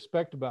really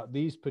respect about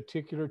these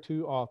particular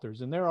 2 authors,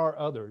 and there are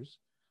others,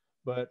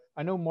 but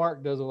I know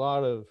Marc does a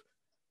lot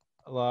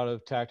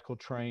of tactical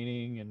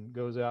training and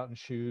goes out and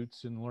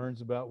shoots and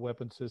learns about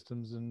weapon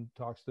systems and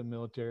talks to the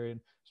military and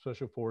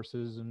special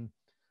forces and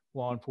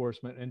law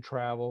enforcement and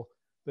travel,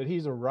 but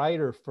he's a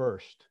writer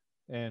first.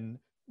 And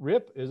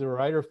Rip is a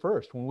writer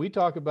first. When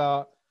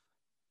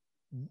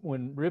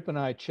Rip and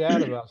I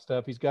chat about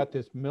stuff, he's got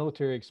this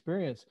military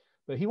experience,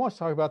 but he wants to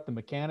talk about the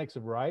mechanics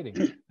of writing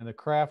and the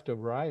craft of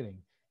writing.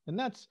 And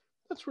that's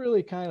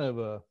really kind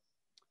of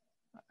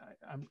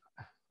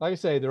like I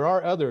say, there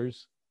are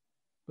others,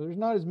 but there's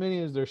not as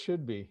many as there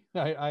should be.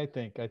 I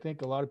think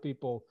a lot of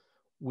people,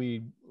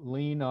 we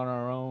lean on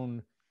our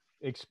own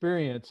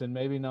experience and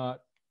maybe not,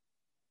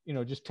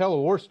 just tell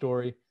a war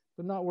story,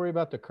 but not worry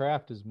about the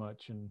craft as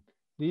much. And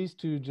these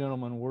 2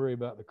 gentlemen worry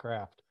about the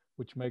craft,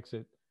 which makes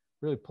it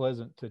really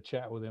pleasant to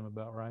chat with them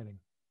about writing.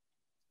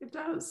 It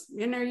does.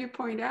 You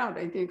point out,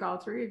 I think all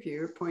 3 of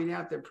you point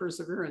out that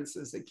perseverance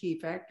is a key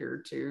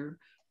factor to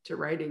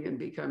writing and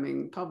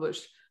becoming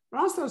published. It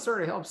also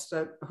sort of helps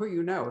to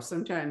who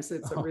sometimes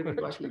it's a really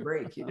lucky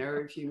break,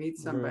 if you meet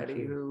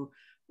somebody who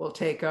will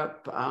take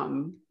up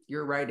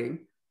your writing,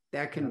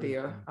 that can be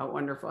a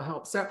wonderful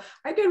help. So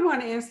I did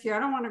want to ask you, I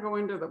don't want to go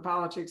into the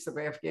politics of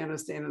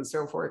Afghanistan and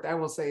so forth. I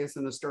will say, as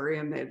an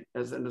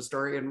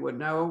historian would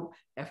know,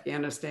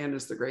 Afghanistan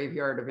is the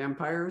graveyard of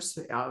empires.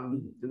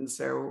 And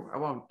so I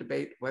won't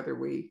debate whether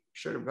we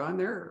should have gone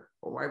there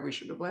or why we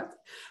should have left.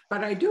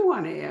 But I do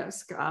want to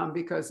ask,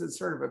 because it's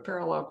sort of a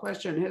parallel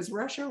question, has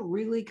Russia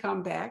really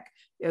come back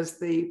as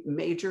the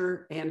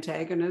major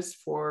antagonist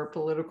for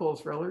political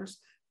thrillers?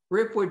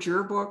 Rip, would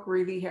your book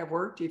really have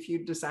worked if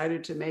you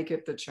decided to make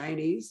it the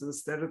Chinese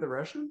instead of the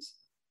Russians?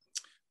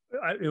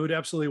 It would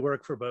absolutely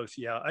work for both.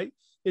 Yeah,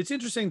 it's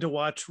interesting to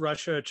watch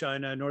Russia,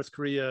 China, North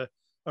Korea,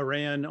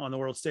 Iran on the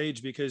world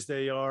stage, because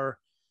they are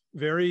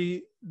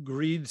very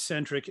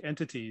greed-centric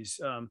entities.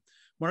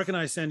 Marc and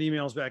I send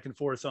emails back and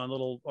forth on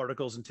little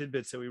articles and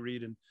tidbits that we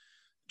read, and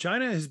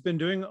China has been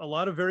doing a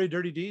lot of very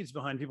dirty deeds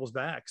behind people's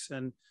backs.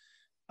 And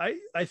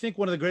I think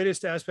one of the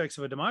greatest aspects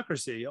of a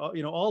democracy,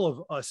 all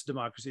of us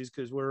democracies,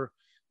 because we're,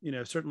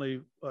 certainly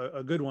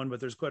a good one,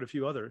 but there's quite a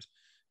few others,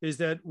 is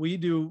that we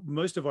do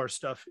most of our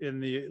stuff in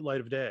the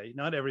light of day.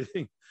 Not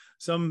everything.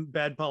 Some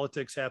bad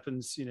politics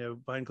happens,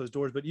 behind closed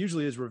doors, but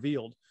usually is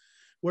revealed.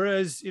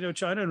 Whereas,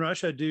 China and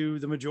Russia do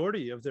the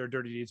majority of their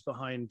dirty deeds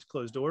behind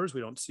closed doors.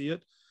 We don't see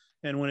it.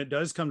 And when it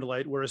does come to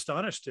light, we're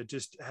astonished at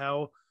just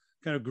how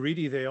kind of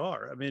greedy they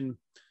are. I mean,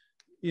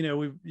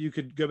 you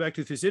could go back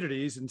to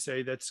Thucydides and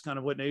say that's kind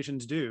of what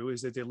nations do,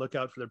 is that they look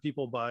out for their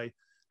people by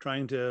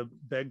trying to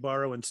beg,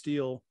 borrow, and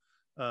steal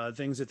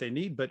things that they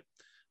need. But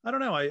I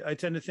don't know. I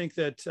tend to think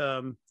that,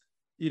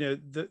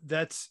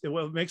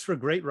 it makes for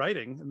great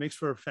writing. It makes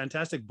for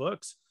fantastic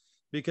books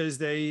because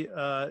they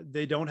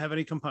don't have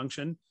any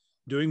compunction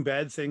doing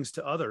bad things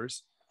to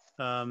others,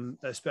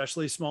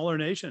 especially smaller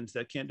nations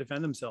that can't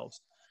defend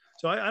themselves.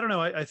 So I don't know.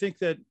 I think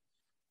that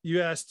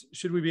you asked,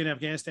 should we be in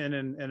Afghanistan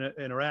and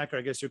Iraq? Or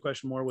I guess your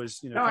question more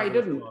was, No, I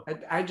didn't.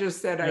 I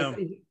just said, I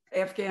think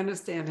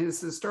Afghanistan has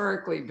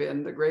historically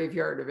been the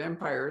graveyard of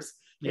empires.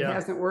 It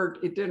hasn't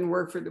worked. It didn't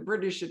work for the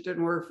British. It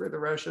didn't work for the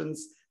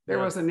Russians. There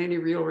wasn't any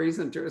real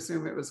reason to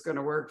assume it was going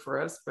to work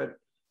for us, but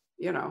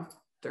there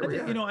we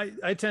are.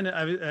 I tend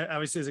to,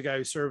 obviously as a guy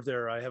who served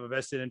there, I have a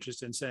vested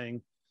interest in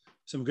saying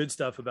some good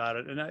stuff about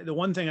it. And the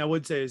one thing I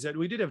would say is that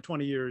we did have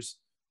 20 years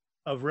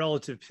of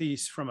relative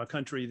peace from a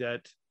country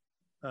that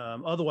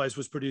otherwise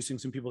was producing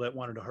some people that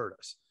wanted to hurt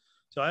us.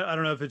 So I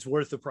don't know if it's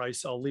worth the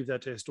price. I'll leave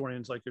that to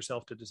historians like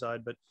yourself to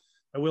decide. But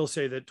I will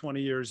say that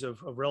 20 years of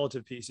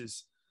relative peace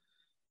is,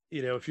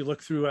 if you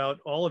look throughout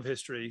all of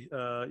history,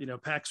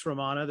 Pax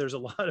Romana, there's a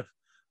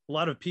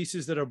lot of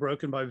pieces that are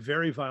broken by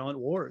very violent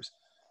wars.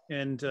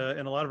 And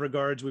in a lot of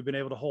regards, we've been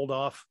able to hold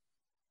off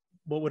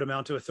what would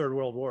amount to a third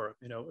world war,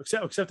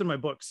 except in my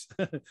books.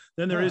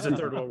 Then there is a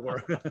third world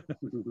war.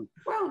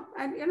 Well,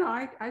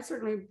 I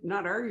certainly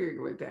not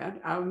arguing with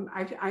that.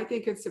 I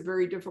think it's a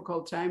very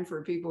difficult time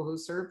for people who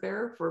served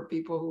there, for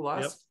people who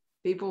lost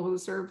people who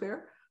served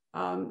there.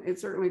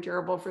 It's certainly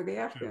terrible for the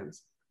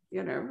Afghans,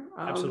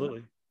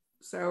 Absolutely.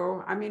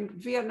 So, I mean,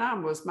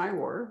 Vietnam was my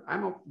war.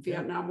 I'm a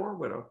Vietnam War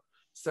widow.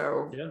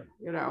 So,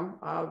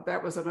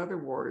 that was another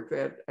war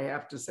that I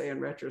have to say, in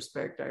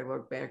retrospect, I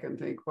look back and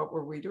think, what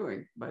were we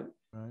doing? But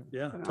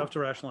tough to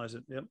rationalize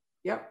it.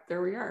 Yep,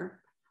 there we are.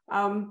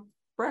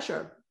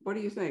 Russia, what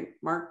do you think,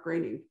 Marc,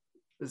 Greaney?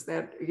 Is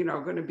that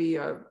going to be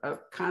a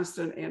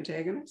constant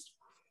antagonist?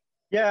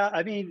 Yeah,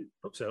 I mean,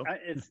 hope so.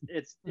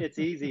 It's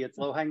easy. It's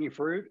low hanging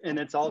fruit, and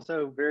it's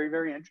also very,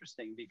 very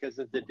interesting because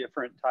of the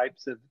different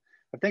types of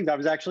things. I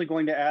was actually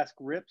going to ask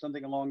Rip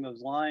something along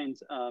those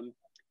lines.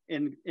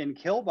 In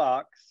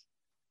Killbox,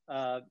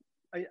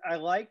 I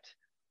liked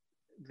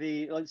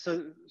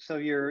so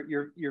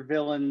your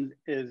villain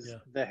is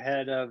the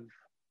head of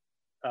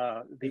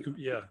the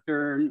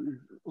Eastern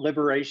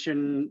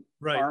Liberation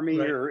Army,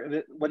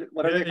 or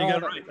whatever they call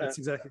it. Right. That's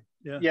exactly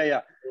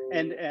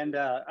And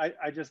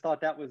I just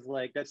thought that was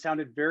that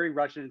sounded very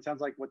Russian. It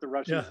sounds like what the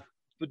Russians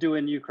would do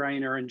in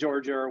Ukraine or in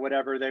Georgia or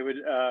whatever they would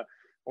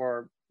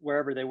or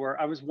wherever they were.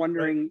 I was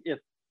wondering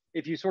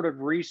if you sort of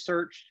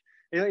researched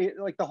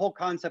like the whole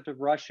concept of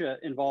Russia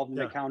involved in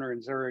the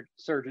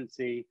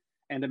counterinsurgency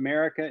and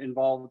America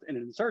involved in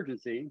an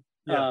insurgency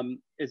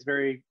is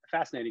very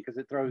fascinating because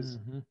it throws,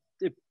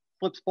 it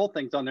flips both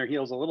things on their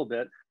heels a little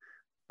bit.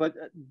 But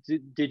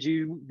did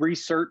you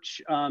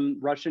research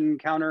Russian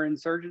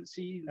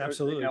counterinsurgency?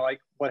 Absolutely.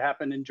 Like what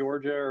happened in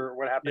Georgia or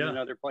what happened in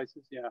other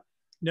places? Yeah.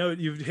 No,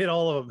 you've hit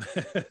all of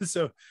them.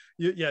 So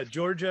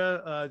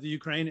Georgia, the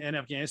Ukraine, and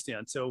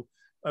Afghanistan. So,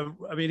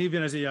 I mean,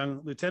 even as a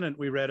young lieutenant,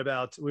 we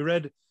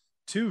read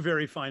two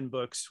very fine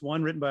books,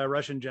 one written by a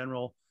Russian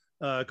general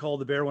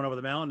called The Bear Went Over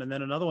the Mountain, and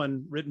then another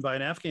one written by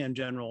an Afghan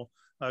general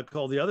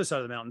called The Other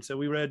Side of the Mountain. So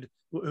we read,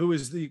 who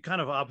is the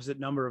kind of opposite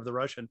number of the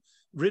Russian,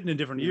 written in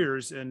different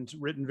years and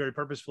written very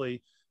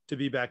purposefully to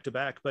be back to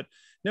back. But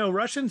no,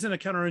 Russians in a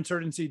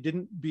counterinsurgency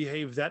didn't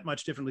behave that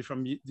much differently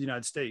from the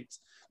United States.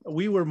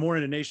 We were more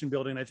in a nation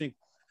building. I think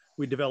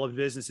we developed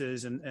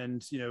businesses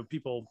and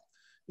people,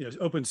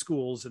 open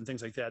schools and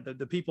things like that.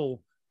 The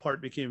people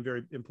part became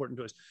very important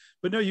to us.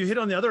 But no, you hit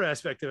on the other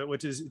aspect of it,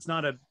 which is it's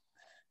not a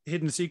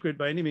hidden secret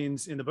by any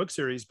means in the book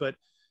series. But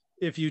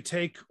if you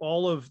take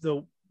all of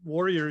the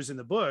warriors in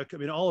the book, I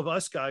mean, all of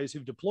us guys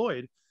who've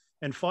deployed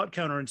and fought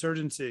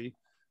counterinsurgency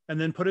and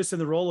then put us in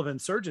the role of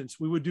insurgents,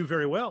 we would do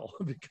very well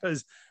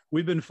because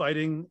we've been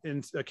fighting in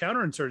a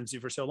counterinsurgency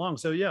for so long.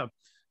 So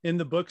in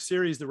the book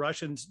series, the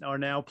Russians are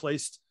now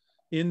placed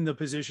in the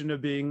position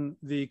of being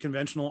the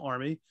conventional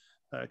army,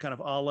 kind of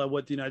a la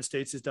what the United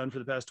States has done for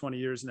the past 20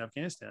 years in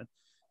Afghanistan.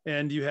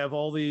 And you have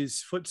all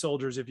these foot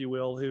soldiers, if you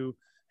will, who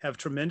have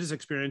tremendous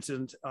experience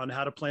on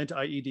how to plant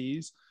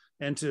IEDs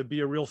and to be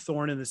a real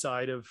thorn in the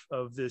side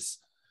of this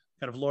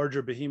kind of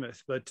larger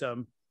behemoth. But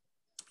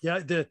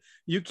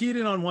you keyed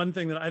in on one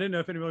thing that I didn't know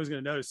if anyone was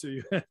going to notice. So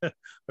I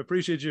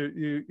appreciate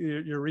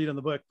your read on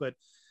the book. But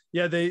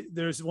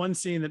there's one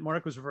scene that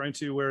Marc was referring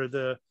to where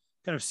the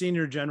kind of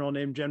senior general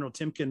named General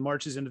Timkin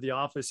marches into the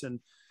office, and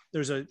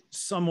there's a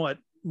somewhat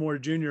more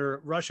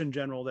junior Russian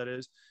general, that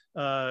is,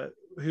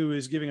 who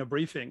is giving a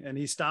briefing, and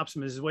he stops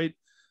him and says, wait,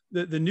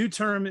 the new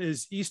term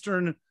is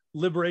Eastern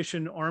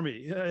Liberation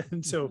Army.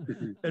 And so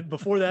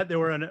before that, they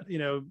were,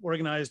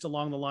 organized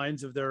along the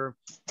lines of their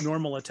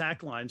normal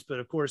attack lines. But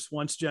of course,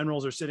 once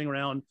generals are sitting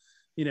around,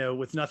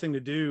 with nothing to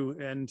do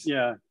and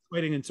yeah,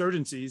 fighting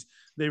insurgencies,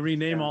 they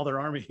rename all their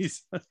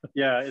armies.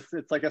 Yeah,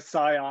 it's like a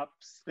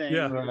psyops thing.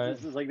 Yeah, right.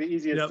 This is like the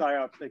easiest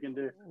psyops they can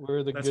do.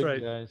 We're the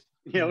good guys.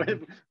 They're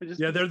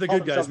the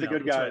good guys now. The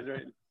good guys,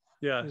 right?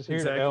 Yeah, just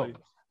here to help.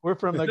 We're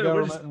from the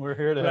government and we're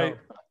here to help.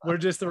 We're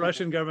just the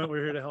Russian government.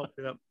 We're here to help.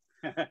 Yep.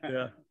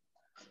 Yeah.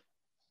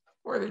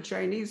 Or the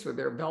Chinese with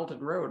their Belt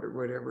and Road or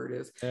whatever it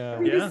is. Yeah. I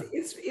mean,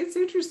 it's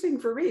interesting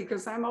for me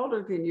because I'm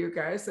older than you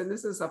guys, and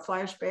this is a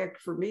flashback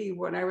for me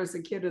when I was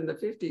a kid in the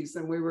 50s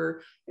and we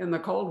were in the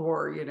Cold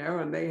War,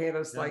 and they had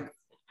us like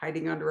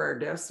hiding under our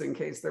desks in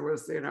case there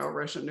was, a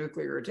Russian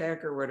nuclear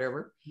attack or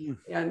whatever.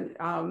 And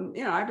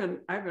I've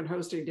been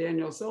hosting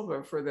Daniel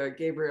Silva for the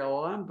Gabriel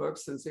Allon book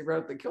since he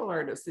wrote The Kill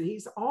Artist, and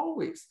he's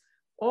always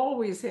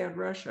had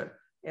Russia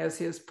as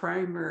his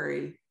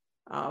primary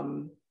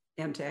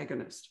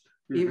antagonist.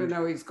 Even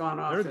though he's gone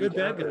off. They're a good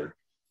bad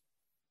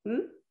guy.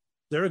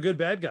 They're a good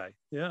bad guy.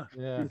 Yeah.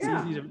 Yeah.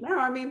 No,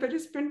 I mean, but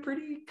it's been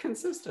pretty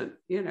consistent,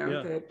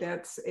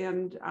 that's,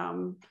 and,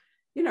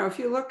 if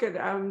you look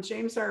at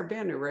James R.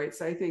 Ben, who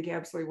writes, I think,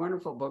 absolutely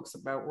wonderful books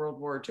about World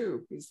War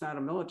II. He's not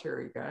a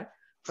military guy,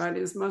 but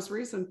his most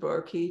recent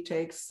book, he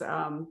takes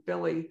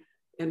Billy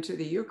into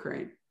the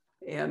Ukraine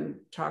and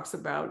talks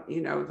about,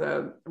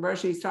 the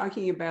Russian, he's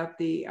talking about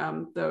the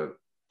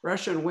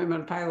Russian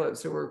women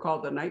pilots who were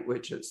called the Night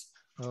Witches.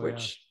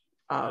 Which,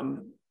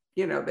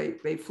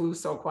 they flew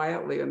so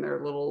quietly in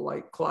their little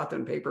like cloth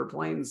and paper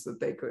planes that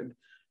they could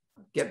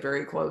get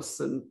very close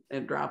and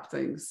drop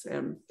things.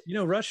 And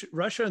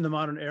Russia in the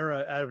modern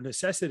era, out of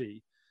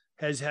necessity,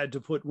 has had to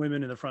put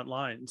women in the front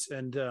lines.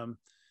 And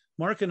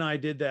Marc and I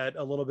did that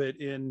a little bit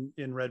in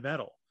Red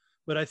Metal.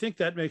 But I think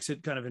that makes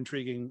it kind of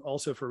intriguing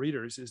also for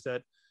readers, is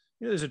that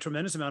there's a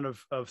tremendous amount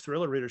of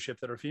thriller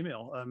readership that are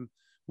female.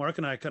 Marc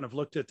and I kind of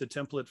looked at the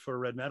template for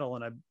Red Metal,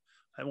 and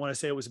I want to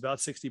say it was about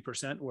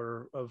 60%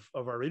 of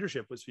our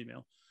readership was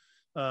female,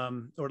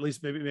 or at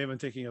least maybe I'm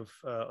thinking of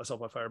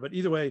Assault by Fire. But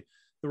either way,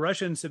 the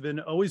Russians have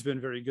always been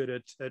very good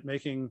at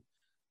making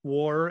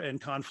war and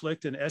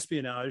conflict and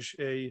espionage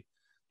a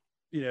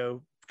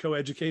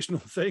co-educational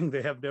thing.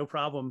 They have no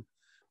problem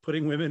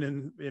putting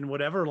women in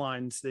whatever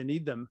lines they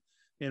need them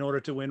in order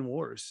to win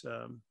wars.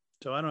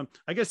 So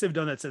I guess they've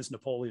done that since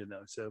Napoleon,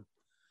 though. So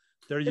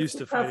they're used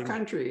to fighting. It's a tough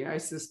country. I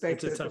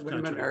suspect that the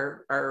women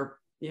are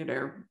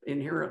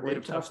inherently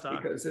tough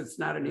because it's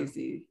not an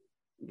easy,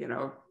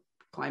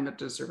 climate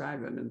to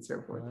survive in and so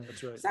forth.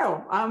 That's right.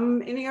 So,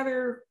 any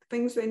other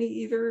things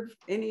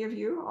any of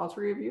you, all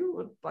three of you,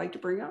 would like to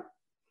bring up?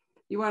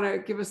 You want to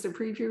give us a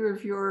preview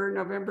of your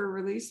November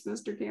release,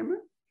 Mr.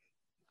 Cameron?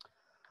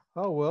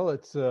 Oh, well,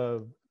 it's,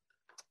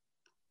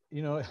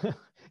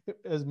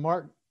 as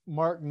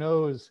Marc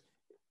knows,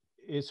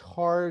 it's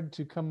hard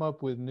to come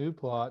up with new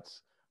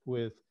plots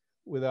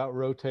without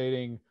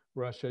rotating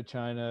Russia,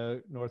 China,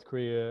 North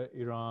Korea,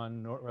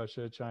 Iran,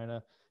 Russia,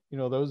 China,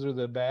 those are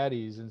the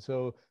baddies. And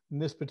so in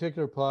this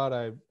particular plot,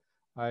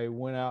 I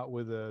went out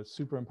with a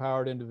super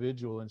empowered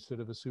individual instead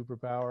of a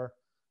superpower.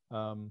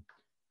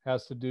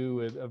 Has to do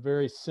with a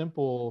very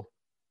simple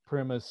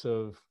premise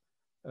of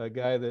a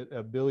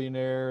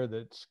billionaire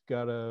that's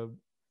got a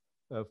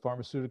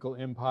pharmaceutical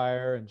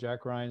empire, and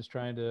Jack Ryan's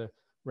trying to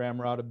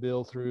ramrod a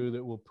bill through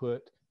that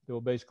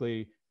will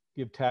basically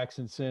give tax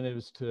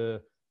incentives to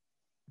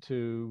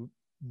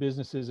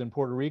businesses in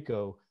Puerto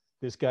Rico.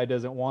 This guy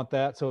doesn't want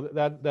that. So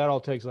that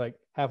all takes like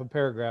half a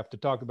paragraph to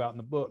talk about in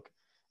the book.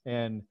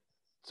 And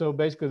so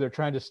basically they're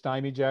trying to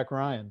stymie Jack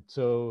Ryan.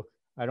 So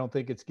I don't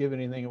think it's giving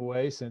anything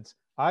away, since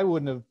I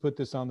wouldn't have put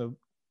this on the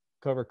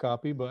cover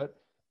copy, but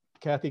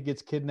Kathy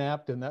gets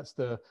kidnapped, and that's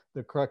the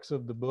crux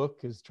of the book,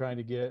 is trying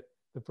to get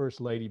the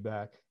First Lady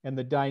back, and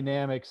the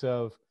dynamics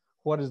of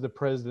what does the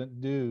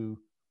president do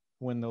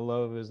when the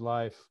love of his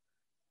life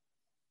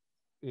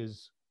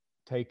is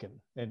taken,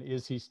 and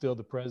is he still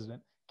the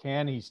president?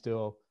 Can he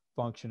still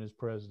function as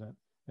president?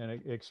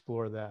 And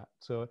explore that.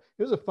 So it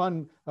was a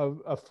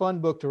fun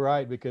book to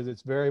write, because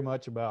it's very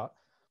much about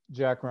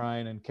Jack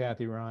Ryan and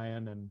Kathy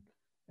Ryan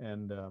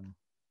and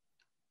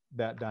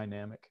that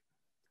dynamic.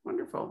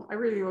 Wonderful. I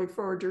really look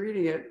forward to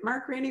reading it.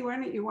 Marc, Greaney, why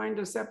don't you wind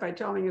us up by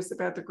telling us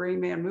about the Gray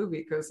Man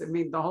movie? Because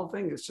the whole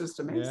thing is just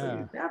amazing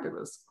and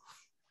fabulous.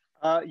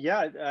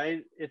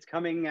 It's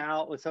coming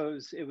out. So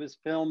it was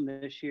filmed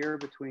this year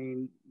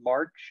between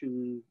March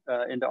and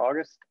into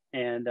August,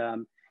 and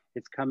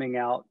it's coming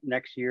out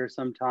next year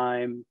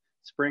sometime,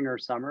 spring or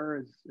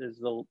summer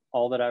is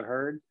all that I've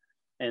heard.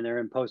 And they're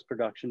in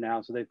post-production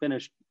now. So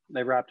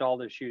they wrapped all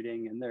the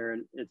shooting, and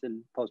it's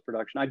in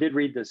post-production. I did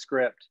read the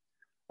script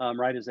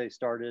right as they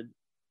started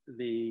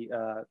the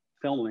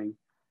filming,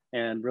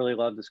 and really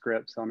loved the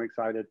script. So I'm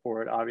excited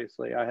for it.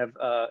 Obviously, I have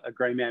a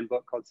Gray Man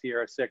book called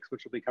Sierra 6,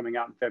 which will be coming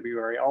out in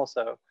February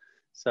also.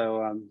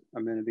 So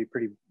I'm going to be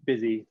pretty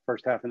busy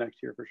first half of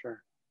next year for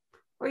sure.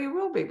 Well, you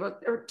will be,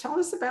 but tell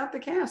us about the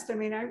cast. I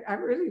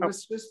really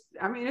was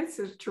it's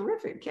a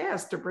terrific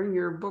cast to bring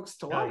your books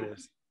to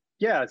life.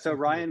 Yeah, so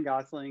Ryan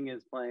Gosling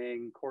is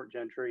playing Court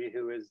Gentry,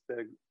 who is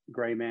the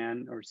Gray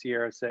Man, or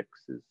Sierra 6,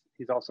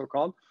 he's also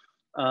called.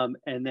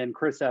 And then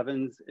Chris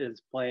Evans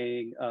is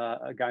playing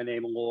a guy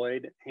named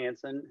Lloyd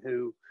Hansen,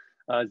 who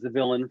is the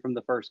villain from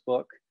the first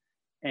book.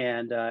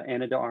 And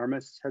Anna de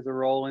Armas has a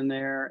role in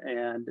there.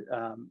 And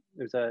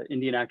there's an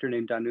Indian actor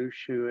named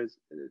Dhanush who is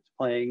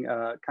playing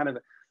kind of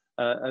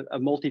a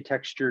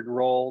multi-textured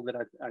role that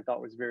I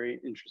thought was very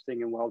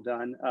interesting and well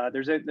done.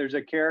 There's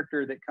a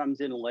character that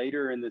comes in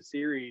later in the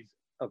series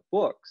of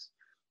books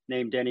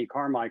named Denny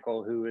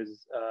Carmichael, who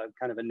is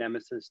kind of a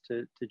nemesis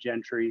to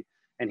Gentry,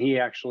 and he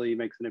actually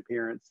makes an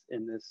appearance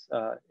in this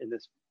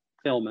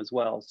film as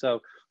well.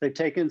 So they've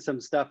taken some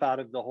stuff out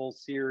of the whole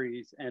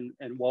series and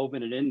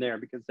woven it in there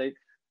because they,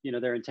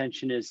 their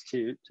intention is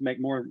to make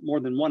more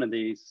than one of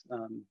these.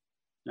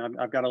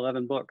 I've got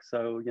 11 books,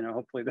 so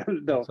hopefully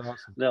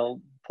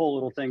they'll pull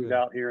little things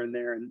out here and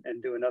there and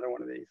do another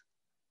one of these.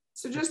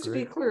 So just to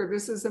be clear,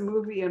 this is a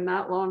movie and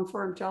not long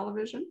form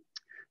television?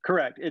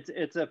 Correct.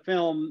 It's a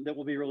film that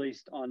will be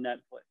released on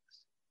Netflix.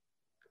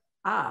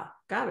 Ah,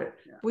 got it.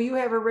 Yeah. Will you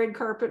have a red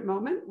carpet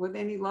moment with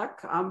any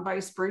luck by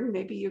spring?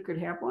 Maybe you could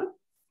have one.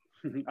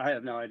 I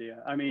have no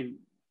idea. I mean,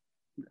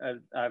 I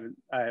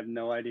have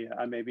no idea.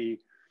 I may be,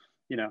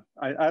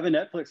 I have a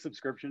Netflix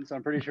subscription, so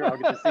I'm pretty sure I'll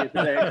get to see it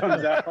the day it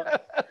comes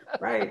out.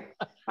 Right.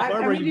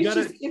 Barbara,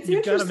 it's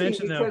interesting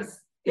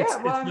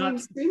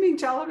because streaming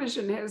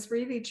television has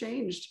really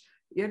changed,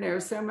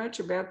 so much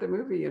about the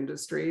movie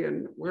industry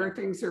and where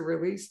things are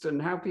released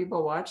and how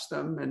people watch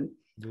them and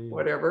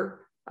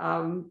whatever.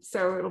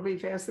 So it'll be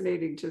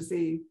fascinating to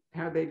see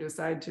how they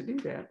decide to do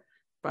that.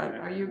 But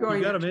are you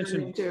going to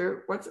turn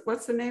into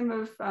what's the name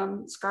of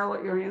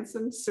Scarlett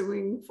Johansson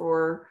suing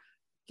for,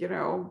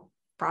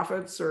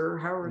 profits or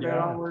however that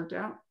all worked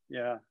out?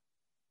 Yeah.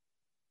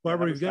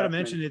 Barbara, you've got to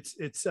mention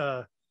it's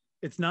not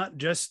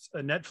just a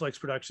Netflix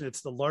production.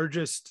 It's the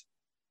largest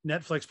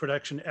Netflix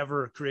production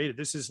ever created.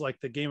 This is like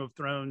the Game of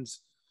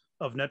Thrones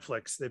of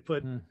Netflix. They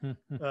put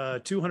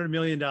 $200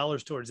 million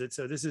towards it.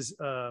 So this is,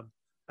 I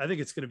think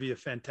it's going to be a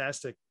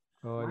fantastic,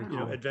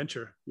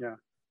 adventure. Yeah.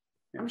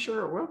 I'm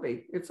sure it will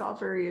be. It's all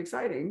very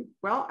exciting.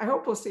 Well, I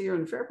hope we'll see you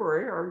in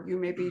February, or you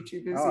may be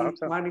too busy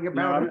whining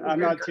about it. I'm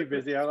not too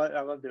busy. I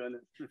love doing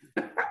it.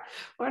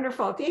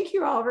 Wonderful. Thank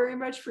you all very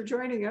much for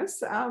joining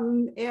us.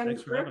 And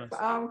thanks for having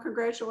us.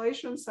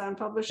 Congratulations on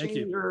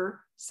publishing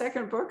your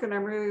second book. And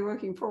I'm really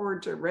looking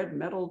forward to Red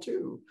Metal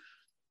too.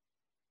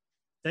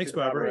 Thanks,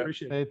 Barbara.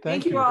 Appreciate it. Hey,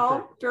 thank you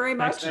all very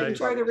much.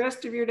 Enjoy the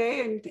rest of your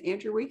day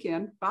and your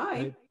weekend. Bye.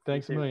 Hey,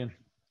 thanks a million.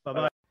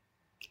 Bye-bye.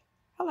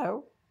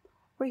 Hello.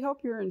 We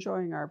hope you're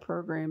enjoying our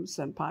programs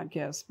and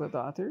podcasts with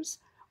authors.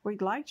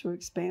 We'd like to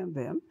expand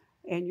them,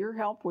 and your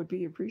help would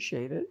be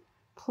appreciated.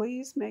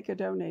 Please make a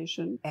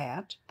donation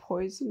at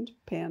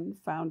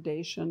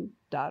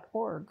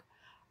poisonedpenfoundation.org.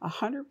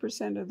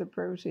 100% of the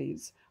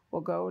proceeds will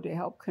go to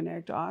help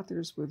connect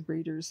authors with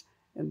readers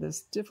in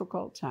this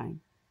difficult time.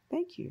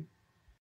 Thank you.